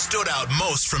 Who stood out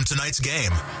most from tonight's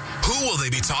game? Who will they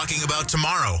be talking about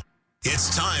tomorrow?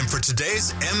 It's time for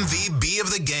today's MVP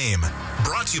of the game.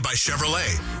 Brought to you by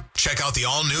Chevrolet. Check out the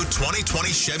all-new 2020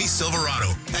 Chevy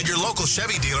Silverado at your local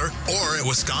Chevy dealer or at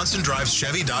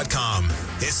WisconsinDrivesChevy.com.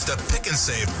 It's the Pick and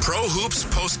Save Pro Hoops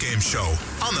postgame show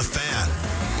on The Fan.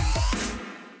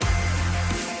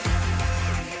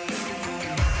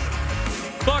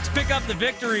 Bucks pick up the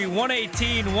victory,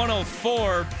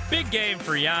 118-104. Big game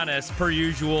for Giannis, per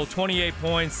usual. 28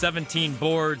 points, 17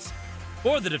 boards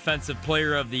for the Defensive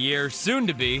Player of the Year, soon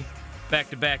to be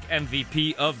back-to-back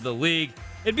MVP of the league.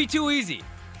 It'd be too easy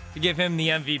to give him the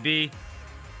MVP. It'd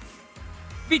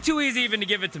be too easy even to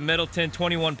give it to Middleton,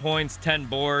 21 points, 10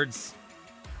 boards.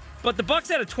 But the Bucks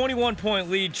had a 21-point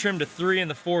lead, trimmed to 3 in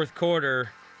the fourth quarter,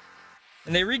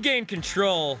 and they regained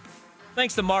control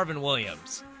thanks to Marvin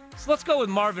Williams. So let's go with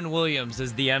Marvin Williams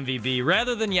as the MVP.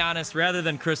 Rather than Giannis, rather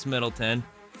than Chris Middleton,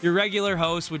 your regular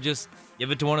host would just give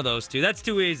it to one of those two. That's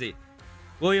too easy.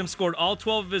 Williams scored all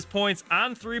 12 of his points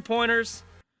on three-pointers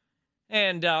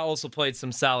and also played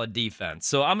some solid defense.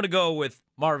 So I'm going to go with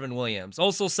Marvin Williams.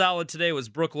 Also solid today was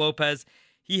Brook Lopez.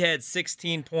 He had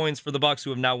 16 points for the Bucks, who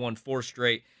have now won 4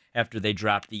 straight after they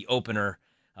dropped the opener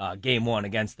Game 1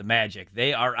 against the Magic.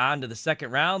 They are on to the second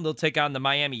round. They'll take on the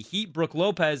Miami Heat. Brook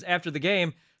Lopez, after the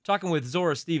game, talking with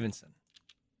Zora Stevenson.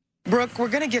 Brook, we're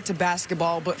going to get to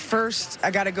basketball, but first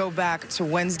I got to go back to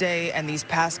Wednesday and these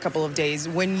past couple of days.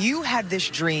 When you had this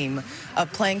dream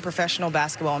of playing professional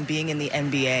basketball and being in the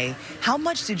NBA, how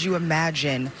much did you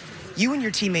imagine you and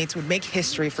your teammates would make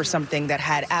history for something that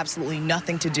had absolutely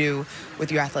nothing to do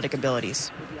with your athletic abilities?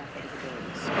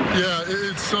 Yeah,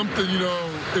 it's something,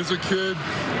 as a kid,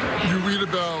 you read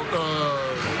about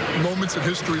moments in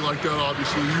history like that,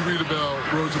 obviously. You read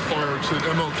about Rosa Parks and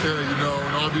MLK,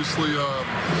 and obviously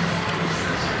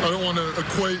I don't want to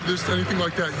equate this to anything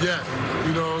like that yet.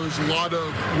 There's a lot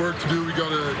of work to do. We got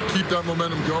to keep that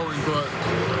momentum going, but,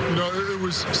 it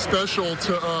was special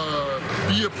to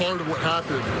be a part of what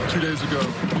happened 2 days ago.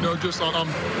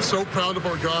 I'm so proud of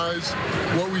our guys,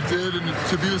 what we did, and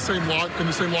to be in the same locker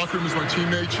room as my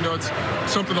teammates, it's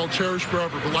something I'll cherish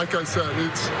forever. But like I said,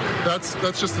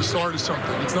 that's just the start of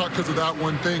something. It's not because of that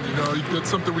one thing, It's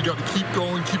something we got to keep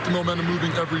going, keep the momentum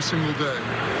moving every single day.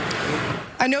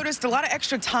 I noticed a lot of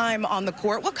extra time on the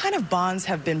court. What kind of bonds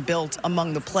have been built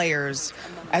among the players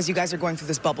as you guys are going through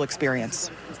this bubble experience?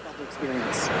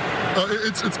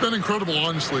 It's been incredible,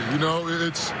 honestly.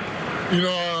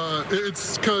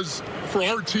 It's because for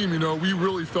our team, we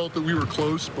really felt that we were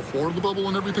close before the bubble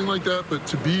and everything like that. But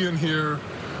to be in here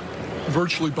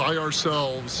virtually by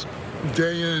ourselves,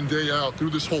 day in, day out, through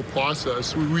this whole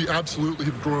process, we absolutely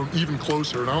have grown even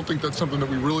closer. And I don't think that's something that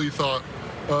we really thought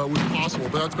was possible.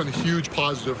 But that's been a huge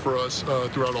positive for us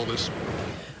throughout all this.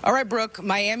 All right, Brooke,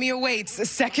 Miami awaits. The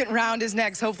second round is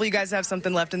next. Hopefully you guys have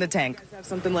something left in the tank.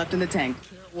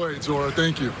 Can't wait, Zora.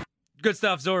 Thank you. Good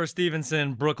stuff, Zora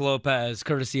Stevenson, Brooke Lopez,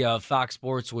 courtesy of Fox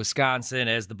Sports Wisconsin,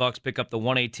 as the Bucks pick up the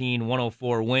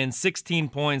 118-104 win. 16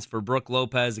 points for Brooke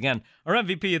Lopez. Again, our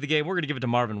MVP of the game, we're going to give it to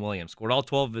Marvin Williams. Scored all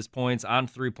 12 of his points on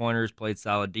three-pointers, played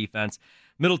solid defense.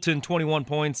 Middleton, 21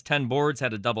 points, 10 boards,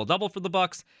 had a double-double for the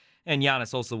Bucks. And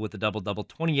Giannis also with a double-double,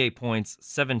 28 points,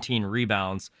 17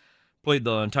 rebounds. Played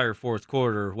the entire fourth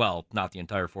quarter. Well, not the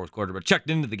entire fourth quarter, but checked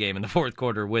into the game in the fourth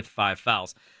quarter with 5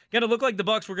 fouls. Again, it looked like the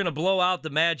Bucks were going to blow out the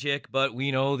Magic, but we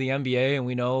know the NBA and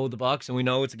we know the Bucks and we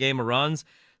know it's a game of runs.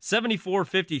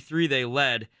 74-53 they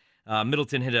led.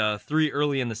 Middleton hit a 3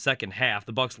 early in the second half.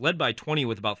 The Bucks led by 20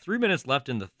 with about 3 minutes left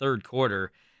in the third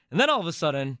quarter. And then all of a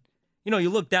sudden, you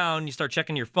look down, you start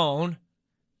checking your phone,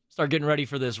 start getting ready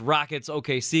for this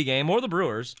Rockets-OKC game or the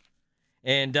Brewers,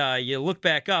 and you look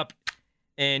back up,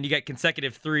 and you got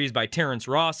consecutive threes by Terrence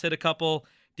Ross hit a couple.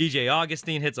 DJ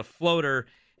Augustine hits a floater.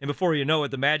 And before you know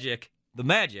it, the Magic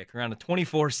are on a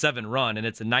 24-7 run, and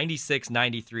it's a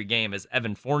 96-93 game as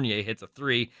Evan Fournier hits a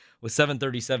 3 with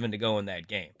 7:37 to go in that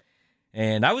game.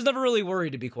 And I was never really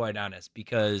worried, to be quite honest,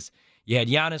 because you had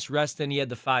Giannis resting, you had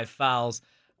the 5 fouls.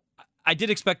 I did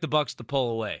expect the Bucks to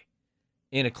pull away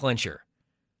in a clincher.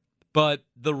 But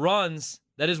the runs,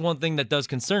 that is one thing that does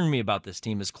concern me about this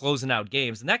team, is closing out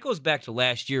games. And that goes back to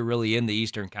last year, really, in the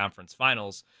Eastern Conference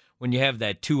Finals, when you have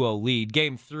that 2-0 lead.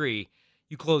 Game 3,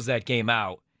 you close that game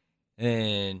out,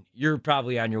 and you're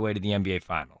probably on your way to the NBA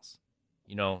Finals.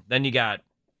 Then you got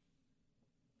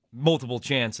multiple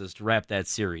chances to wrap that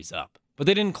series up. But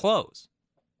they didn't close,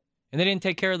 and they didn't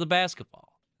take care of the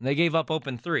basketball, and they gave up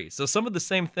open threes. So some of the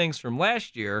same things from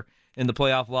last year in the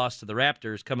playoff loss to the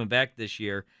Raptors coming back this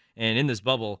year and in this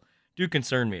bubble do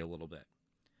concern me a little bit.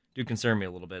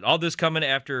 All this coming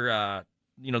after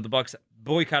the Bucks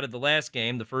boycotted the last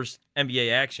game, the first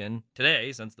NBA action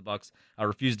today, since the Bucks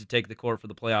refused to take the court for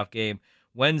the playoff game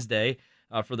Wednesday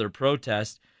for their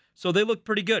protest. So they looked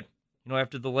pretty good,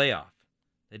 after the layoff.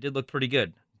 They did look pretty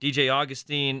good. DJ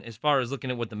Augustine, as far as looking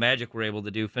at what the Magic were able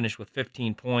to do, finished with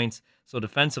 15 points. So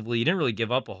defensively, he didn't really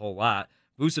give up a whole lot.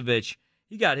 Vucevic,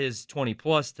 he got his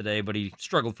 20-plus today, but he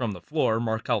struggled from the floor.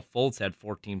 Markelle Fultz had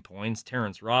 14 points.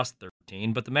 Terrence Ross,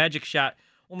 13. But the Magic shot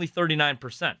only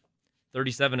 39%.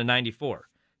 37-94,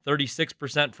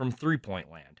 36% from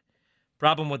three-point land.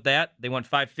 Problem with that, they went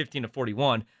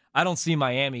 15-41. I don't see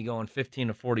Miami going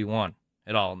 15-41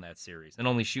 at all in that series and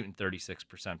only shooting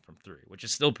 36% from three, which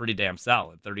is still pretty damn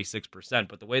solid, 36%.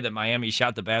 But the way that Miami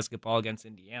shot the basketball against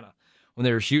Indiana when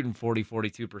they were shooting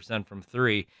 42% from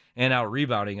three and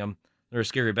out-rebounding them, they're a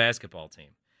scary basketball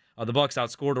team. The Bucks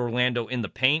outscored Orlando in the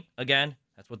paint again.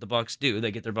 That's what the Bucks do.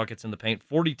 They get their buckets in the paint,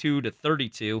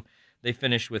 42-32. They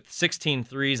finished with 16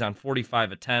 threes on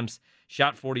 45 attempts,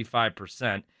 shot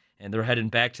 45%, and they're heading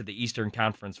back to the Eastern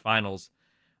Conference semifinals,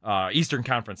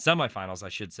 I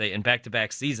should say, in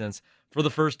back-to-back seasons for the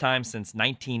first time since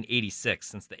 1986,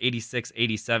 since the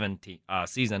 86-87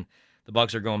 season. The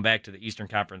Bucks are going back to the Eastern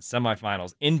Conference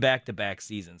semifinals in back-to-back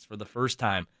seasons for the first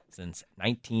time since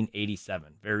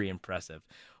 1987. Very impressive.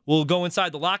 We'll go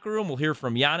inside the locker room. We'll hear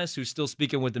from Giannis, who's still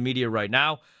speaking with the media right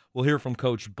now. We'll hear from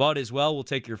Coach Bud as well. We'll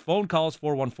take your phone calls,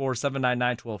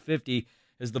 414-799-1250.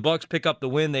 As the Bucks pick up the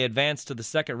win, they advance to the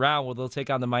second round where they'll take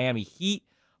on the Miami Heat.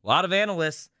 A lot of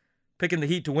analysts picking the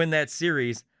Heat to win that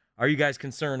series. Are you guys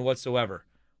concerned whatsoever?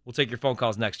 We'll take your phone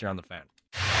calls next year on The Fan.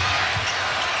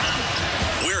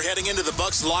 We're heading into the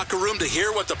Bucks locker room to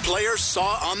hear what the players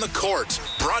saw on the court.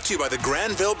 Brought to you by the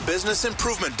Granville Business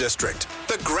Improvement District.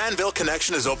 The Granville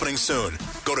Connection is opening soon.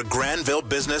 Go to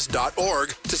granvillebusiness.org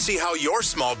to see how your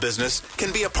small business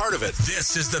can be a part of it.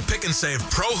 This is the Pick and Save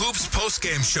Pro Hoops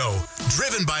postgame show,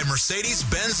 driven by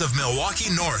Mercedes-Benz of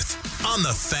Milwaukee North on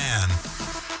The Fan.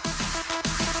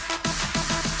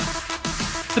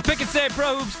 The Pick and Save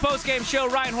Pro Hoops postgame show.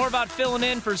 Ryan Horvath filling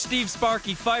in for Steve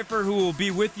Sparky Pfeiffer, who will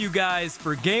be with you guys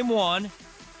for Game 1,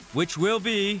 which will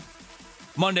be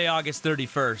Monday, August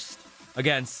 31st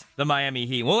against the Miami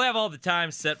Heat. We'll have all the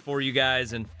times set for you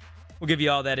guys, and we'll give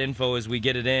you all that info as we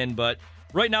get it in. But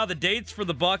right now, the dates for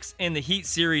the Bucks and the Heat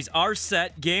series are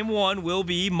set. Game 1 will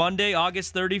be Monday,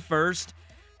 August 31st.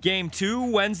 Game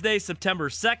 2, Wednesday, September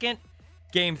 2nd.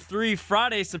 Game 3,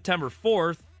 Friday, September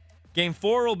 4th. Game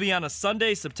 4 will be on a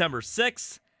Sunday, September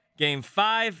 6th. Game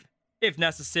 5 if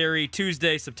necessary,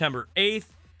 Tuesday, September 8th.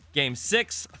 Game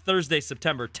 6, Thursday,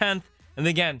 September 10th. And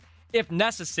again, if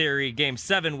necessary, Game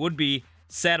 7 would be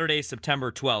Saturday, September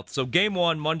 12th. So Game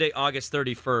 1, Monday, August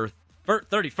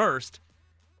 31st.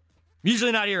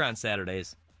 Usually not here on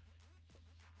Saturdays.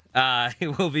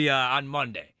 It will be on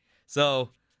Monday.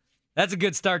 So that's a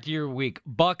good start to your week.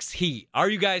 Bucks Heat. Are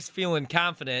you guys feeling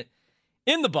confident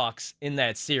in the Bucks in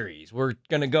that series? We're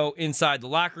going to go inside the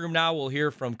locker room now. We'll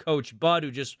hear from Coach Bud,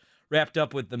 who just wrapped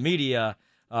up with the media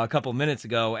a couple minutes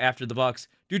ago after the Bucks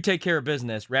do take care of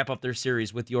business, wrap up their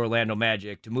series with the Orlando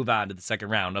Magic to move on to the second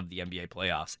round of the NBA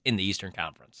playoffs in the Eastern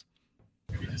Conference.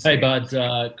 Hey, Bud.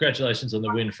 Congratulations on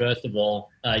the win, first of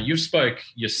all. You've spoke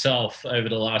yourself over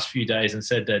the last few days and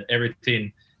said that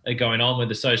everything going on with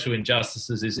the social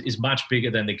injustices is much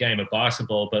bigger than the game of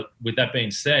basketball. But with that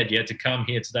being said, you had to come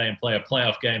here today and play a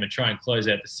playoff game and try and close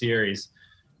out the series.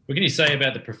 What can you say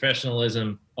about the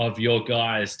professionalism of your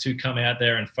guys to come out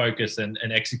there and focus and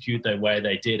execute the way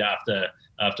they did after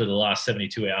the last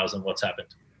 72 hours and what's happened?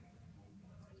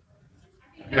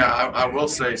 Yeah, I will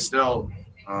say still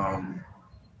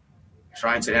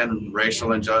trying to end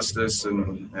racial injustice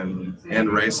and end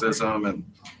racism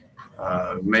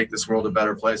and make this world a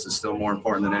better place is still more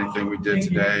important than anything we did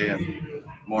today and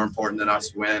more important than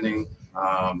us winning.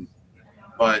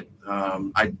 But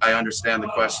I understand the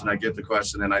question. I get the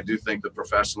question. And I do think the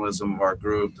professionalism of our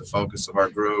group, the focus of our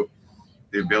group,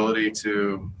 the ability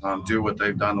to do what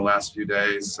they've done the last few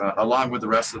days, along with the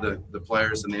rest of the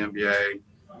players in the NBA,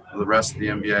 the rest of the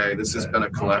NBA, this has been a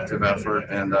collective effort.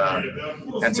 And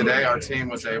today our team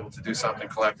was able to do something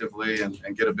collectively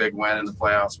and get a big win in the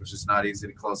playoffs, which is not easy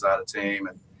to close out a team.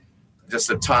 And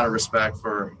just a ton of respect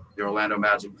for the Orlando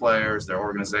Magic players, their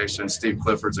organization. Steve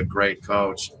Clifford's a great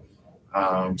coach.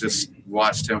 Just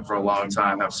watched him for a long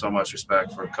time, have so much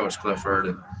respect for Coach Clifford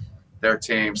and their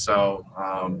team. So,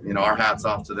 our hat's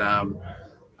off to them.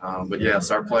 But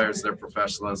yes, our players, their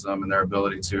professionalism and their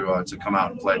ability to come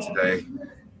out and play today.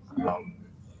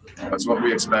 That's what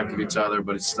we expect of each other,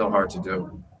 but it's still hard to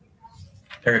do.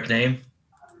 Eric Name.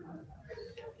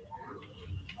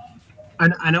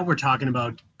 I know we're talking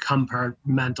about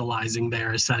compartmentalizing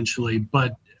there essentially,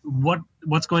 but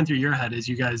what's going through your head as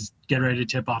you guys get ready to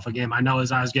tip off a game? I know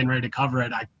as I was getting ready to cover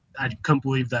it, I couldn't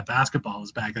believe that basketball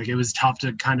was back. Like, it was tough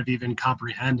to kind of even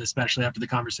comprehend, especially after the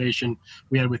conversation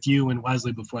we had with you and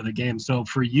Wesley before the game. So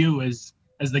for you, as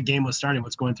the game was starting,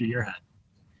 what's going through your head?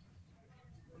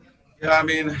 Yeah, I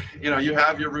mean, you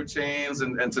have your routines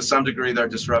and to some degree they're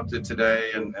disrupted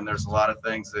today. And there's a lot of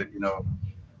things that,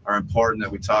 are important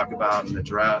that we talk about and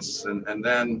address. And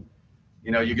then,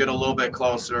 you get a little bit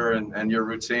closer and your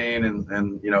routine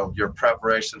and your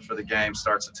preparation for the game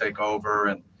starts to take over.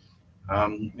 And,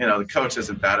 the coach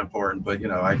isn't that important, but,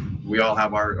 we all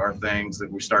have our things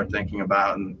that we start thinking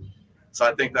about. And so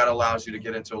I think that allows you to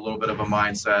get into a little bit of a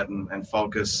mindset and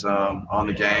focus on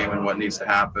the game and what needs to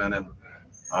happen. And,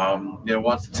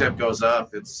 once the tip goes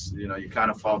up, it's, you kind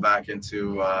of fall back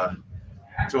into a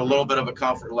little bit of a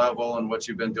comfort level and what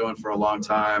you've been doing for a long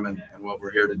time and what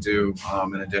we're here to do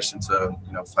in addition to,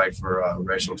 fight for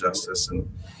racial justice and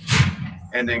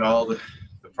ending all the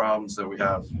problems that we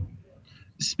have.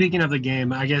 Speaking of the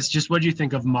game, I guess just what do you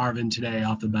think of Marvin today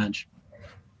off the bench?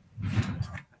 I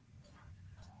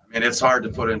mean, it's hard to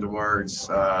put into words.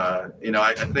 I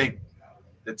think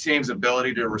the team's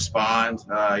ability to respond,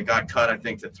 he got cut, I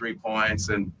think, to 3 points.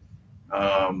 And,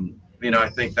 I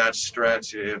think that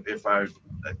stretch,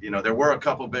 there were a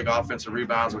couple big offensive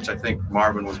rebounds, which I think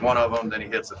Marvin was one of them. Then he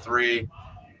hits a 3.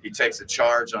 He takes a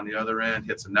charge on the other end,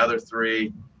 hits another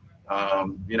 3.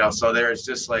 So there's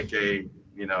just like a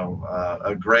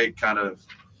great kind of,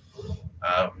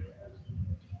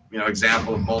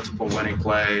 example of multiple winning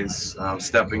plays,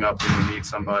 stepping up when you need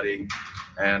somebody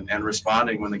and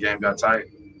responding when the game got tight.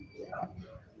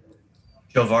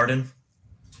 Joe Varden.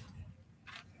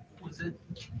 Was it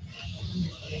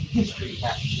history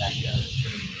happening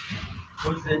that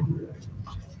was it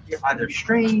either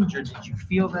strange or did you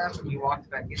feel that when you walked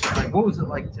back in there? Like, what was it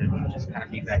like to just kind of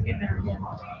be back in there again?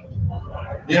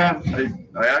 Yeah,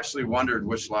 I actually wondered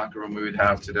which locker room we would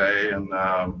have today. And,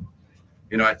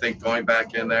 I think going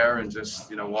back in there and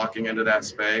just, walking into that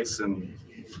space and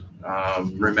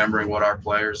remembering what our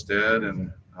players did. And,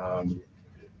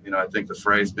 I think the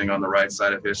phrase being on the right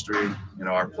side of history,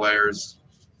 our players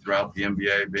throughout the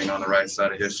NBA being on the right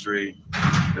side of history.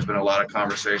 There's been a lot of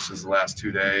conversations the last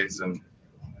 2 days and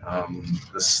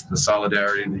the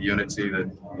solidarity and the unity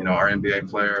that, our NBA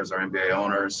players, our NBA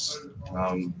owners,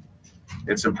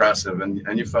 it's impressive.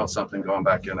 And you felt something going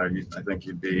back in there. I think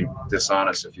you'd be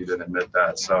dishonest if you didn't admit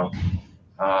that. So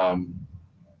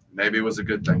maybe it was a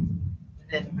good thing.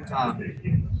 And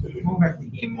going back to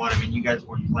game one, I mean, you guys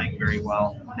weren't playing very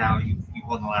well. Now you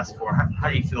won the last 4. How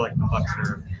do you feel like the Bucks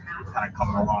are kind of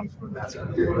coming along from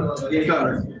basketball?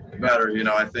 Better. You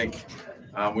know, I think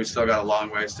we still got a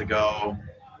long ways to go.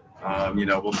 You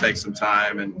know, we'll take some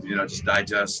time and, you know, just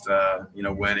digest, you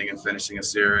know, winning and finishing a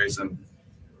series. And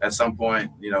at some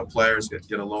point, you know, players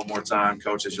get a little more time.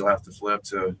 Coaches, you'll have to flip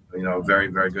to, you know, a very,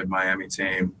 very good Miami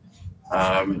team.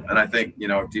 And I think, you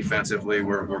know, defensively,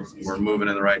 we're moving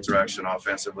in the right direction.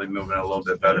 Offensively, moving in a little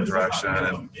bit better direction.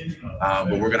 And,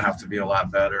 but we're going to have to be a lot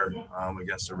better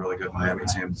against a really good Miami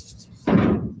team.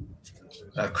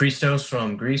 Christos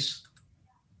from Greece.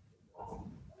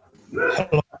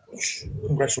 Hello,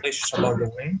 congratulations about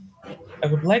the win. I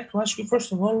would like to ask you,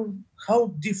 first of all,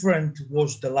 how different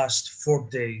was the last 4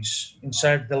 days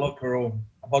inside the locker room,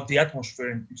 about the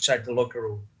atmosphere inside the locker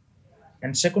room?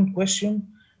 And second question,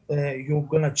 you're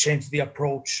going to change the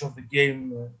approach of the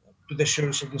game to the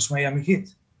series against Miami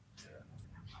Heat?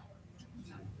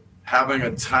 Having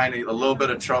a little bit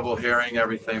of trouble hearing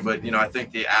everything, but, you know, I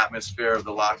think the atmosphere of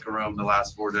the locker room the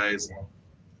last 4 days,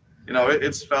 you know,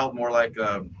 it's felt more like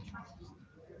a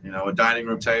dining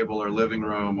room table or living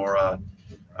room or a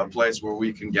place where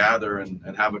we can gather and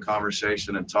have a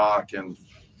conversation and talk. And,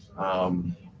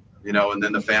 you know, and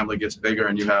then the family gets bigger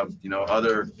and you have, you know,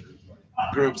 other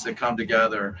groups that come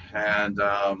together. And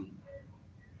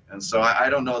so I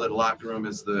don't know that a locker room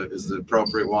is the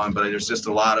appropriate one, but there's just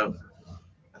a lot of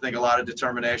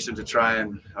determination to try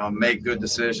and make good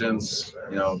decisions,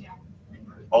 you know,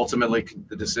 ultimately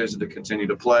the decision to continue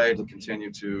to play, to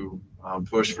continue to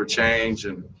push for change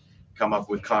and come up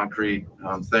with concrete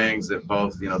things that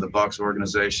both, you know, the Bucks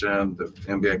organization, the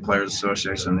NBA Players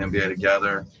Association, and the NBA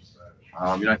together.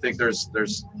 You know, I think there's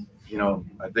you know,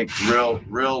 I think real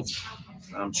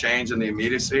change in the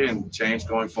immediacy and change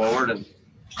going forward. And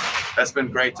that's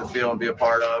been great to feel and be a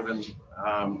part of. And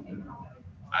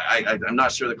I'm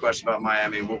not sure the question about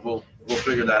Miami. We'll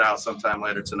figure that out sometime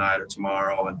later tonight or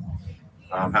tomorrow, and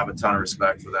have a ton of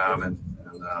respect for them, and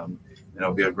you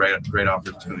know, be a great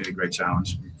opportunity, great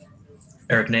challenge.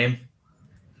 Eric Name.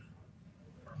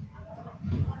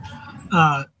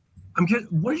 I'm curious,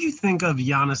 what did you think of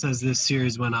Giannis as this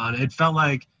series went on? It felt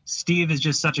like Steve is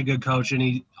just such a good coach, and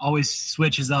he always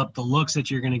switches up the looks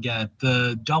that you're going to get,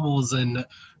 the doubles, and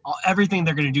everything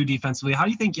they're going to do defensively. How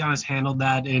do you think Giannis handled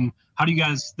that, and how do you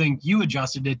guys think you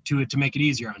adjusted it to make it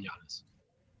easier on Giannis?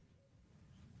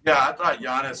 Yeah, I thought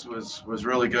Giannis was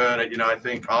really good. You know, I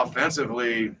think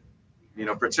offensively, you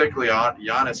know, particularly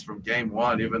Giannis from game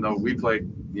one, even though we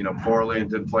played, you know, poorly and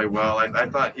didn't play well, I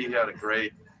thought he had a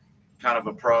great kind of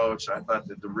approach. I thought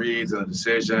that the reads and the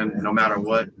decision, no matter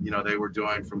what, you know, they were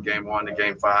doing from game 1 to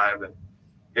game 5, and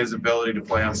his ability to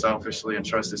play unselfishly and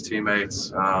trust his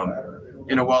teammates.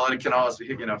 You know, while it can always be,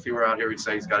 you know, if he were out here, we'd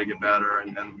say he's got to get better,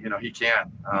 and you know, he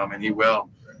can, and he will.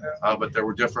 But there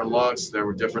were different looks, there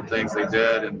were different things they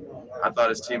did, and I thought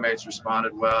his teammates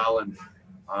responded well, and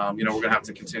you know, we're gonna have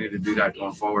to continue to do that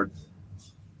going forward.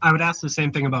 I would ask the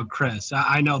same thing about Chris.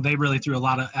 I know they really threw a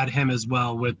lot at him as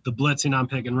well, with the blitzing on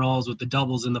pick and rolls, with the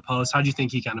doubles in the post. How do you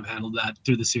think he kind of handled that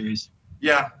through the series?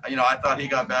 Yeah, you know, I thought he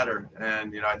got better,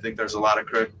 and you know, I think there's a lot of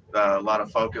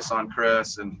focus on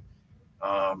Chris, and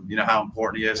you know, how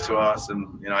important he is to us,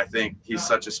 and you know, I think he's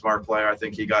such a smart player. I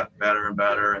think he got better and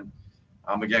better, and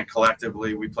again,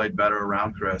 collectively, we played better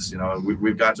around Chris. You know,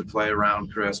 we've got to play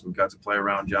around Chris. We've got to play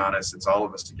around Giannis. It's all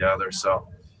of us together. So,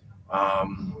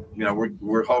 you know,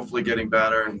 we're hopefully getting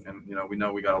better, and you know, we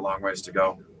know we got a long ways to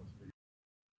go.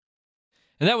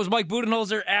 And that was Mike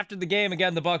Budenholzer after the game.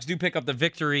 Again, the Bucks do pick up the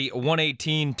victory,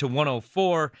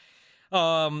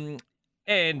 118-104.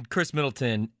 And Chris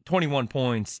Middleton, 21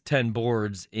 points, 10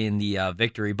 boards in the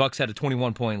victory. Bucks had a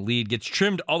 21-point lead, gets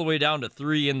trimmed all the way down to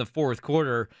 3 in the fourth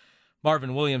quarter.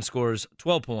 Marvin Williams scores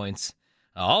 12 points,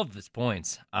 all of his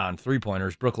points on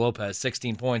three-pointers. Brook Lopez,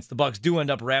 16 points. The Bucks do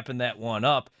end up wrapping that one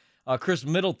up. Chris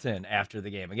Middleton after the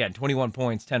game, again, 21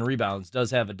 points, 10 rebounds, does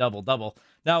have a double-double.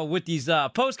 Now, with these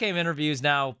post-game interviews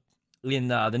now in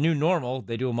the new normal,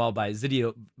 they do them all by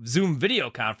Zoom video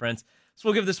conference. So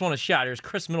we'll give this one a shot. Here's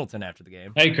Chris Middleton after the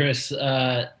game. Hey, Chris.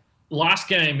 Last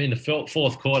game in the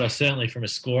fourth quarter, certainly from a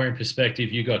scoring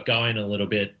perspective, you got going a little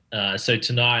bit. So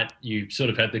tonight, you sort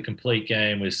of had the complete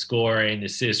game with scoring,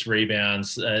 assists,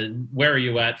 rebounds. Where are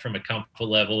you at from a comfort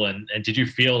level? And did you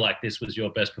feel like this was your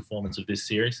best performance of this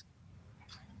series?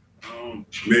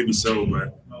 Maybe so,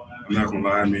 but I'm not going to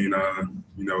lie. I mean, you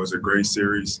know, it's a great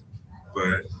series.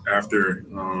 But after,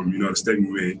 you know, the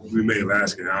statement we made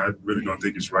last game, I really don't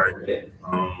think it's right,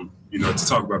 you know, to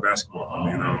talk about basketball.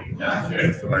 I mean,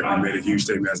 I feel like we made a huge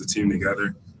statement as a team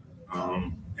together.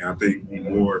 And I think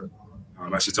more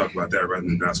I should talk about that rather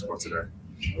than basketball today.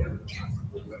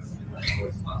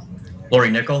 Lori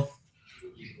Nickel.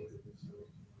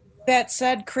 That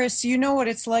said, Chris, you know what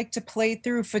it's like to play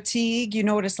through fatigue. You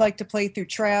know what it's like to play through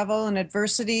travel and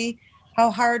adversity. How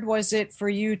hard was it for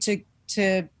you to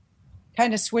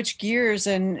kind of switch gears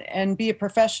and be a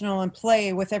professional and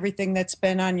play with everything that's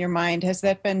been on your mind? Has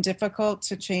that been difficult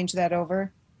to change that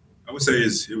over? I would say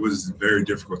it was very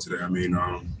difficult today. I mean,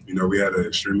 we had an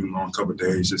extremely long couple of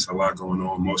days, just a lot going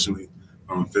on emotionally,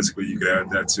 physically. You could add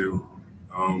that too.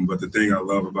 But the thing I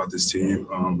love about this team,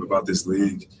 about this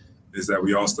league, is that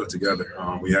we all stuck together.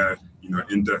 We had,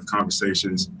 in-depth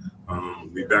conversations.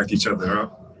 We backed each other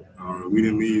up. We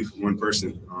didn't leave one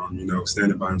person,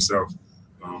 standing by himself.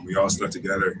 We all stuck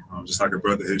together, just like a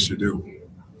brotherhood should do.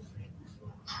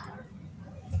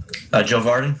 Joe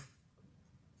Varden.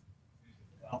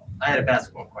 Well, I had a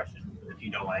basketball question, if you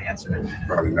don't want to answer it.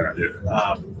 Probably not,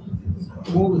 yeah.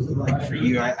 What was it like for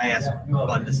you? I asked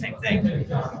Bud the same thing.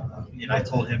 And I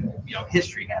told him,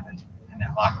 history happened in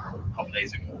that locker room a couple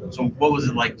days ago. So what was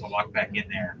it like to walk back in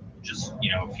there, just,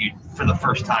 for the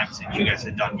first time since you guys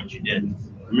had done what you did?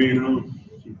 I mean,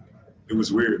 it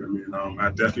was weird. I mean, I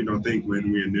definitely don't think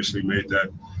when we initially made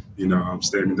that,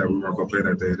 statement that we weren't going to play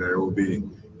that day, that it would be,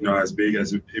 as big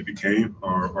as it became,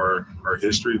 our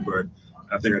history. But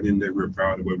I think at the end of the day, we were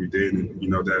proud of what we did. And,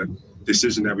 that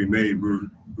decision that we made, we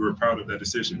were proud of that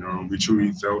decision. We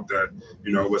truly felt that,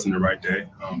 it wasn't the right day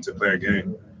to play a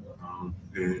game.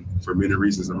 And for many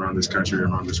reasons around this country,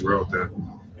 around this world, that,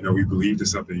 we believed in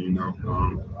something,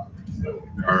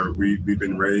 we've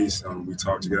been raised, we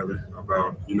talk together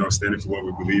about, standing for what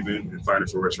we believe in and fighting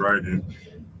for what's right. And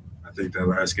I think that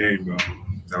last game,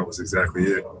 that was exactly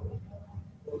it.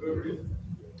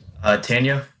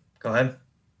 Tanya, go ahead.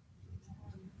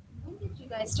 When did you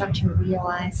guys start to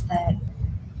realize that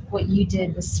what you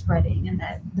did was spreading and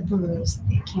that the Brewers,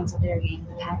 they canceled their game,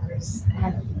 the Packers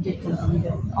had victims,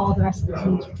 and all the rest of the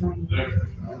teams were joining?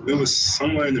 It was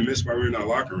somewhere in the midst while we were in our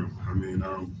locker room. I mean,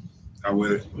 I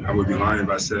would be lying if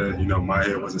I said, my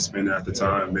head wasn't spinning at the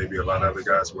time. Maybe a lot of other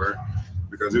guys were,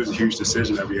 because it was a huge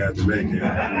decision that we had to make. And,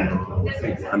 I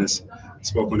think Giannis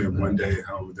spoke on it one day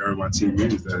during my team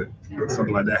meetings that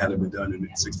something like that hadn't been done in the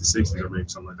 66s or maybe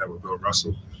something like that with Bill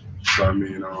Russell. So, I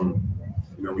mean,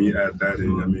 when you add that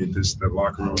in, I mean, the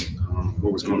locker room,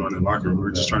 what was going on in the locker room, we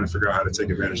were just trying to figure out how to take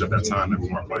advantage of that time that we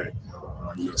weren't playing.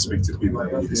 Speak to the people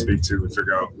that we need to speak to and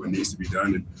figure out what needs to be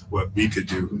done and what we could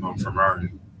do from our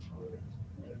end.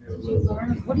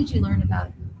 What did you learn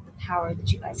about the power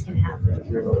that you guys can have?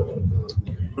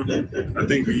 I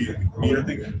think we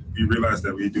realized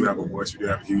that we do have a voice. We do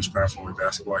have a huge platform in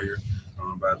basketball here,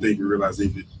 but I think we realized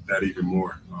that even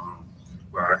more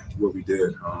by what we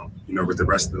did. With the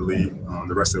rest of the league,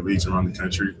 the rest of the leagues around the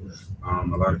country, a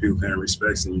lot of people paying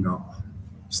respects and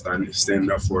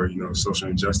standing up for social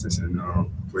injustice and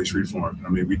police reform. I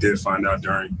mean, we did find out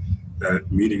during that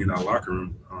meeting in our locker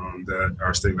room that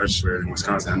our state legislature in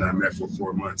Wisconsin had not met for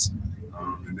 4 months,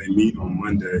 and they meet on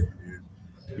Monday. And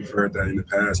we've heard that in the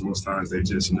past, most times they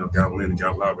just gavel in and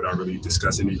gavel out without really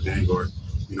discussing anything or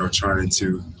trying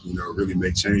to really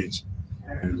make change.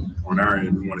 And on our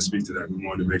end, we want to speak to that. We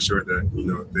want to make sure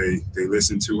that they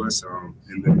listen to us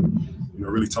and they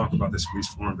really talk about this police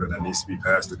reform bill that needs to be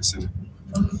passed through the Senate.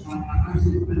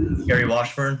 Gary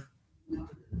Washburn.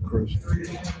 Chris,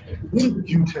 what did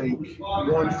you take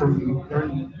one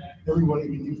from everybody? I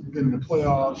mean, you've been in the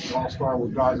playoffs, All-Star, where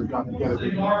guys have gotten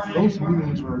together. Those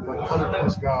meetings were like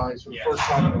 100-plus guys for the first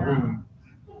time in the room.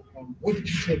 What did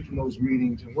you take from those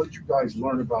meetings, and what did you guys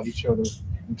learn about each other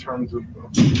in terms of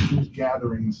these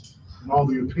gatherings and all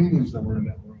the opinions that were in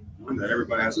that room? That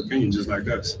everybody has opinions just like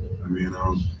us. I mean,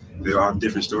 they all have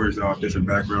different stories, they all have different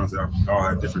backgrounds, they all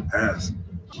have different paths.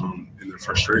 And the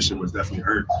frustration was definitely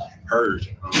heard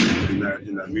in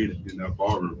that meeting, in that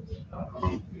ballroom,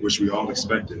 which we all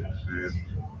expected. And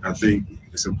I think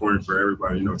it's important for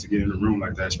everybody, to get in a room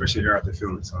like that, especially air out their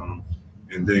feelings,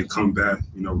 and then come back,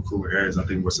 with cooler airs. I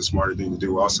think what's the smarter thing to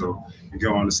do also, and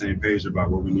go on the same page about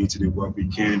what we need to do, what we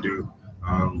can do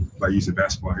by using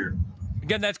basketball here.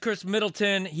 Again, that's Chris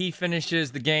Middleton. He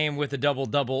finishes the game with a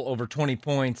double-double, over 20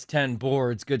 points, 10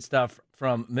 boards. Good stuff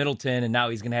from Middleton, and now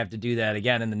he's going to have to do that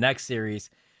again in the next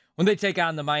series. When they take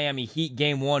on the Miami Heat,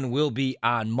 Game 1 will be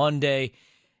on Monday,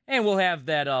 and we'll have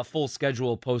that full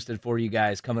schedule posted for you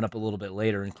guys coming up a little bit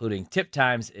later, including tip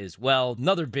times as well.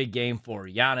 Another big game for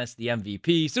Giannis, the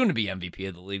MVP, soon-to-be MVP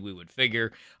of the league, we would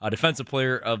figure, Defensive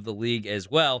Player of the League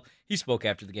as well. He spoke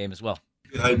after the game as well.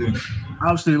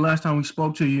 Obviously, the last time we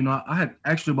spoke to you, I had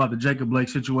asked you about the Jacob Blake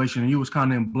situation, and you was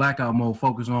kind of in blackout mode,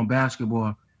 focused on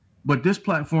basketball. But this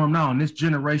platform now, in this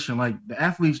generation, like the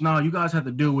athletes now, you guys have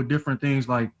to deal with different things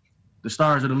like the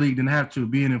stars of the league didn't have to,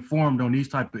 being informed on these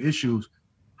type of issues.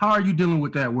 How are you dealing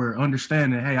with that, where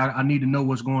understanding, hey, I need to know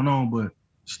what's going on, but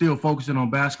still focusing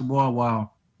on basketball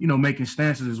while, making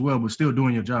stances as well, but still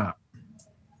doing your job?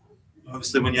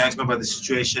 Obviously, when you asked me about the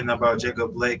situation about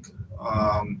Jacob Blake,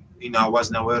 I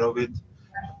wasn't aware of it.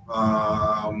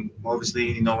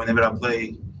 Obviously, whenever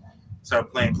I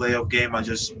start playing playoff game, I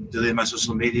just delete my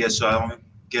social media so I don't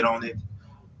get on it.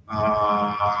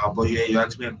 But yeah, you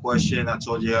asked me a question. I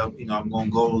told you, I'm going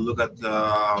to go look at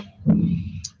the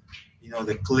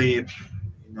clip,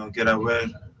 get aware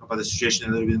about the situation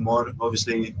a little bit more.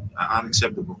 Obviously,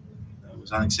 unacceptable. It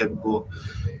was unacceptable.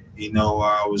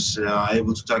 I was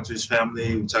able to talk to his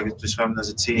family. We talked to his family as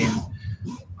a team.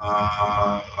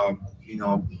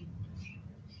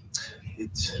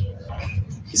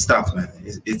 It's tough, man.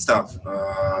 It's tough.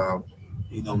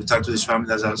 We talked to his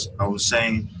family, as I was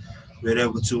saying. We were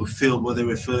able to feel what they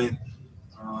were feeling.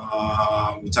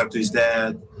 We talked to his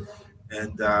dad.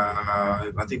 And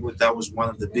I think that was one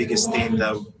of the biggest things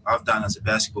that I've done as a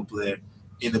basketball player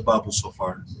in the bubble so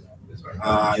far.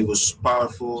 It was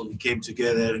powerful. We came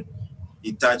together.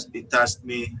 It touched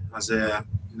me as a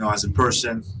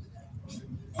person.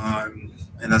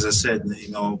 And as I said,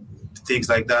 things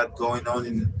like that going on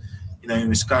in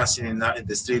Wisconsin and in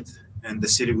the street and the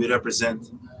city we represent,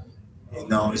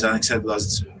 is unacceptable.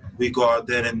 As we go out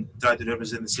there and try to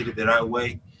represent the city the right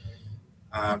way,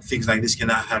 things like this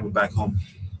cannot happen back home.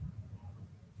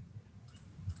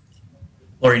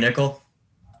 Lori Nickel.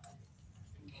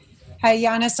 Hi,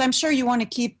 Giannis. I'm sure you want to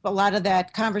keep a lot of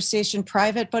that conversation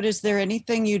private, but is there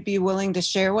anything you'd be willing to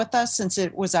share with us, since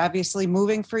it was obviously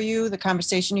moving for you, the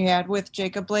conversation you had with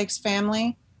Jacob Blake's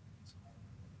family?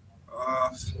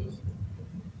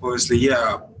 Obviously,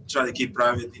 yeah, try to keep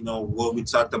private, what we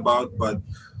talked about. But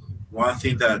one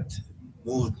thing that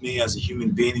moved me as a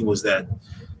human being was that,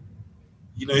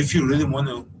 if you really want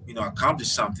to, accomplish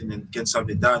something and get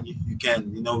something done, you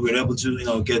can. We were able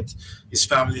to, get his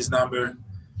family's number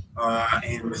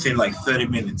within like 30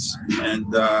 minutes. And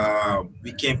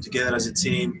we came together as a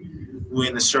team. We were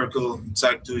in a circle,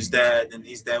 talked to his dad, and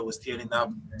his dad was tearing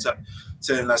up,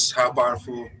 telling us how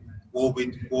powerful what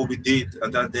we did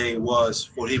that day was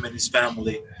for him and his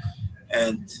family.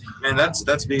 And man,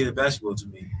 that's bigger than basketball to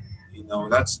me.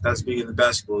 That's bigger than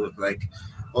basketball. Like,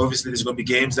 obviously there's gonna be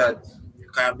games that you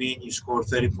come in, you score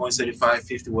 30 points, 35,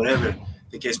 50, whatever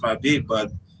the case might be.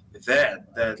 But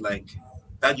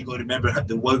that you're gonna remember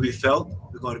the way we felt.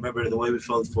 We're gonna remember the way we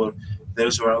felt for the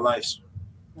rest of our lives.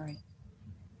 Right.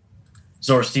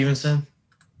 Zora Stevenson.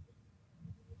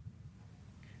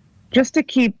 Just to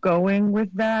keep going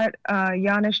with that,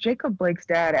 Giannis, Jacob Blake's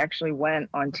dad actually went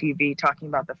on TV talking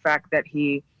about the fact that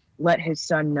he let his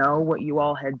son know what you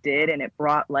all had did, and it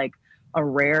brought like a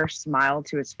rare smile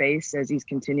to his face as he's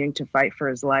continuing to fight for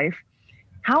his life.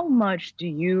 How much do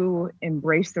you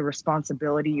embrace the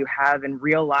responsibility you have and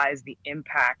realize the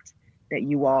impact that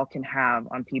you all can have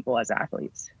on people as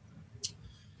athletes?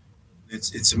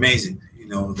 It's amazing,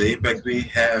 the impact we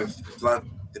have,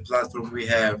 the platform we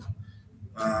have.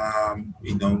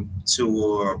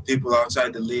 To people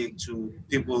outside the league, to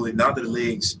people in other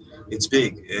leagues, it's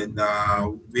big. And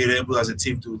we're able as a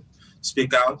team to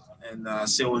speak out and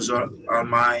say what's our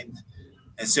mind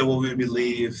and say what we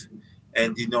believe.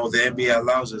 And, the NBA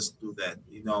allows us to do that.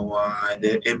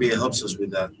 The NBA helps us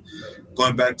with that.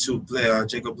 Going back to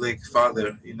Jacob Blake's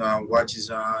father, I watched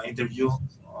his interview.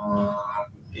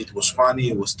 It was funny.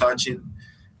 It was touching.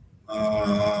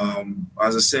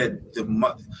 As I said,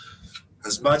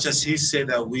 as much as he said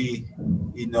that we,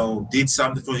 did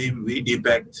something for him, we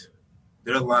impact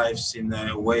their lives in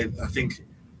a way. I think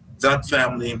that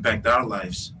family impact our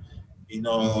lives. In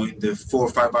the 4 or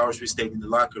 5 hours we stayed in the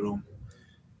locker room.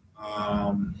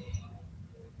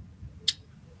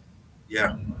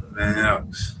 Yeah, man,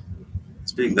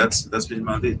 it's big. That's pretty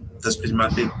much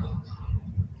it.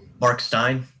 Mark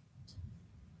Stein.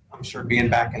 I'm sure being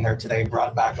back in there today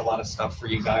brought back a lot of stuff for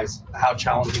you guys. How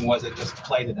challenging was it just to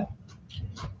play today?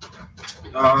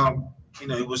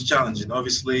 It was challenging.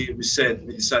 Obviously, we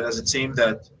decided as a team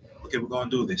that, okay, we're going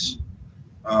to do this.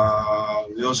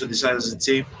 We also decided as a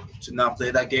team to not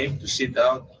play that game, to sit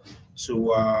out,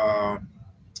 to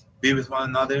be with one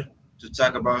another, to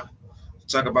talk about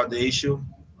the issue,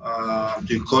 to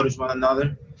encourage one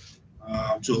another,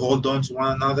 to hold on to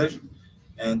one another,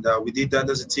 and we did that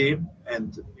as a team.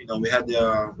 And we had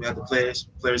the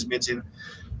players meeting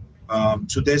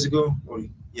 2 days ago.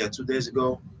 2 days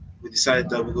ago. We decided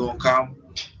that we're going to come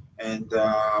and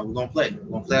we're going to play.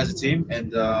 We're going to play as a team,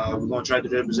 and we're going to try to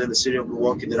represent the city of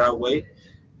Milwaukee the right way.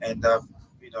 And,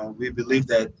 we believe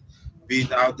that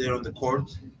being out there on the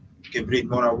court can bring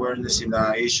more awareness in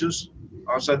issues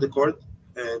outside the court.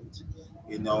 And,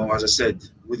 as I said,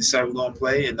 we decided we're going to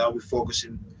play, and now we're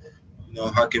focusing,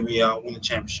 how can we win the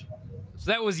championship. So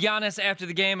that was Giannis after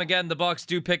the game. Again, the Bucks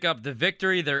do pick up the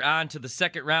victory. They're on to the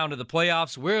second round of the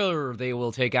playoffs, where they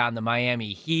will take on the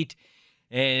Miami Heat.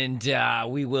 And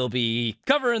we will be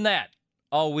covering that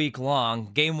all week long.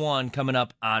 Game 1 coming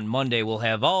up on Monday. We'll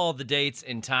have all the dates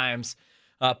and times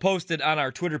posted on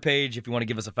our Twitter page if you want to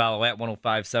give us a follow at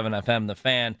 1057 FM The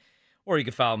Fan. Or you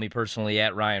can follow me personally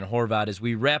at Ryan Horvat. As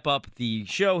we wrap up the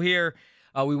show here,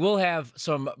 we will have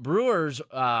some Brewers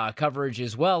coverage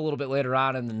as well a little bit later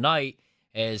on in the night,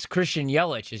 as Christian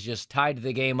Yelich has just tied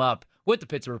the game up with the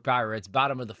Pittsburgh Pirates,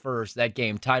 bottom of the first. That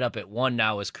game tied up at 1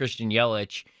 now as Christian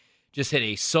Yelich just hit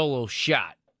a solo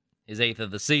shot, his 8th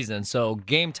of the season. So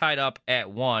game tied up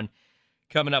at 1.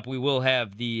 Coming up, we will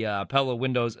have the Pella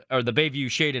Windows, or the Bayview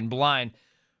Shade and Blind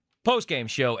post-game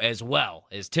show as well.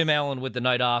 As Tim Allen with the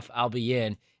night off, I'll be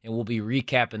in, and we'll be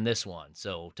recapping this one.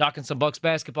 So talking some Bucks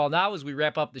basketball now as we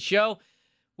wrap up the show,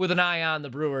 with an eye on the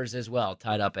Brewers as well,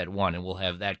 tied up at 1, and we'll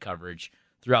have that coverage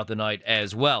throughout the night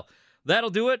as well. That'll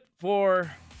do it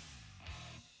for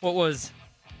what was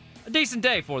a decent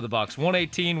day for the Bucks,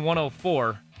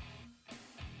 118-104,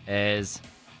 as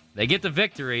they get the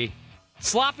victory.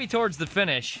 Sloppy towards the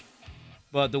finish,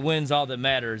 but the win's all that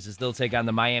matters, as they'll take on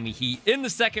the Miami Heat in the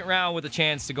second round with a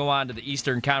chance to go on to the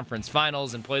Eastern Conference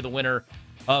Finals and play the winner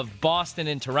of Boston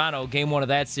and Toronto. Game 1 of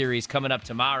that series coming up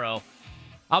tomorrow.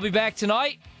 I'll be back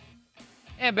tonight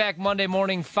and back Monday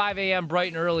morning, 5 a.m.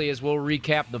 bright and early, as we'll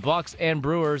recap the Bucks and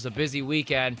Brewers, a busy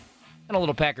weekend, and a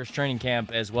little Packers training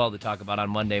camp as well to talk about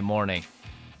on Monday morning.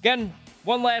 Again,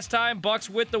 one last time, Bucks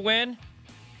with the win,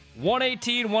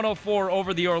 118-104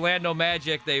 over the Orlando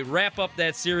Magic. They wrap up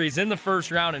that series in the first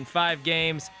round in 5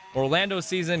 games. Orlando's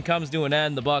season comes to an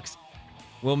end. The Bucks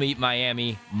will meet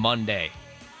Miami Monday.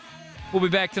 We'll be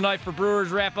back tonight for Brewers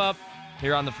wrap-up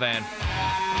here on The Fan.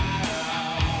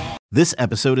 This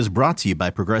episode is brought to you by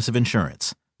Progressive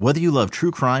Insurance. Whether you love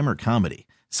true crime or comedy,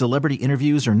 celebrity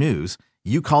interviews or news,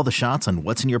 you call the shots on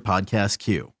what's in your podcast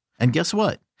queue. And guess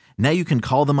what? Now you can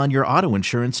call them on your auto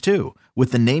insurance too,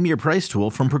 with the Name Your Price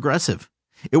tool from Progressive.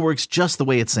 It works just the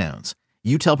way it sounds.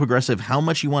 You tell Progressive how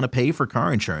much you want to pay for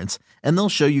car insurance, and they'll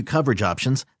show you coverage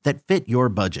options that fit your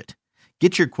budget.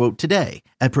 Get your quote today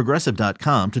at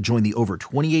Progressive.com to join the over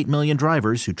 28 million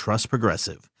drivers who trust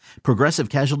Progressive. Progressive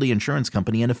Casualty Insurance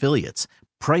Company and Affiliates.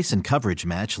 Price and coverage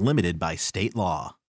match limited by state law.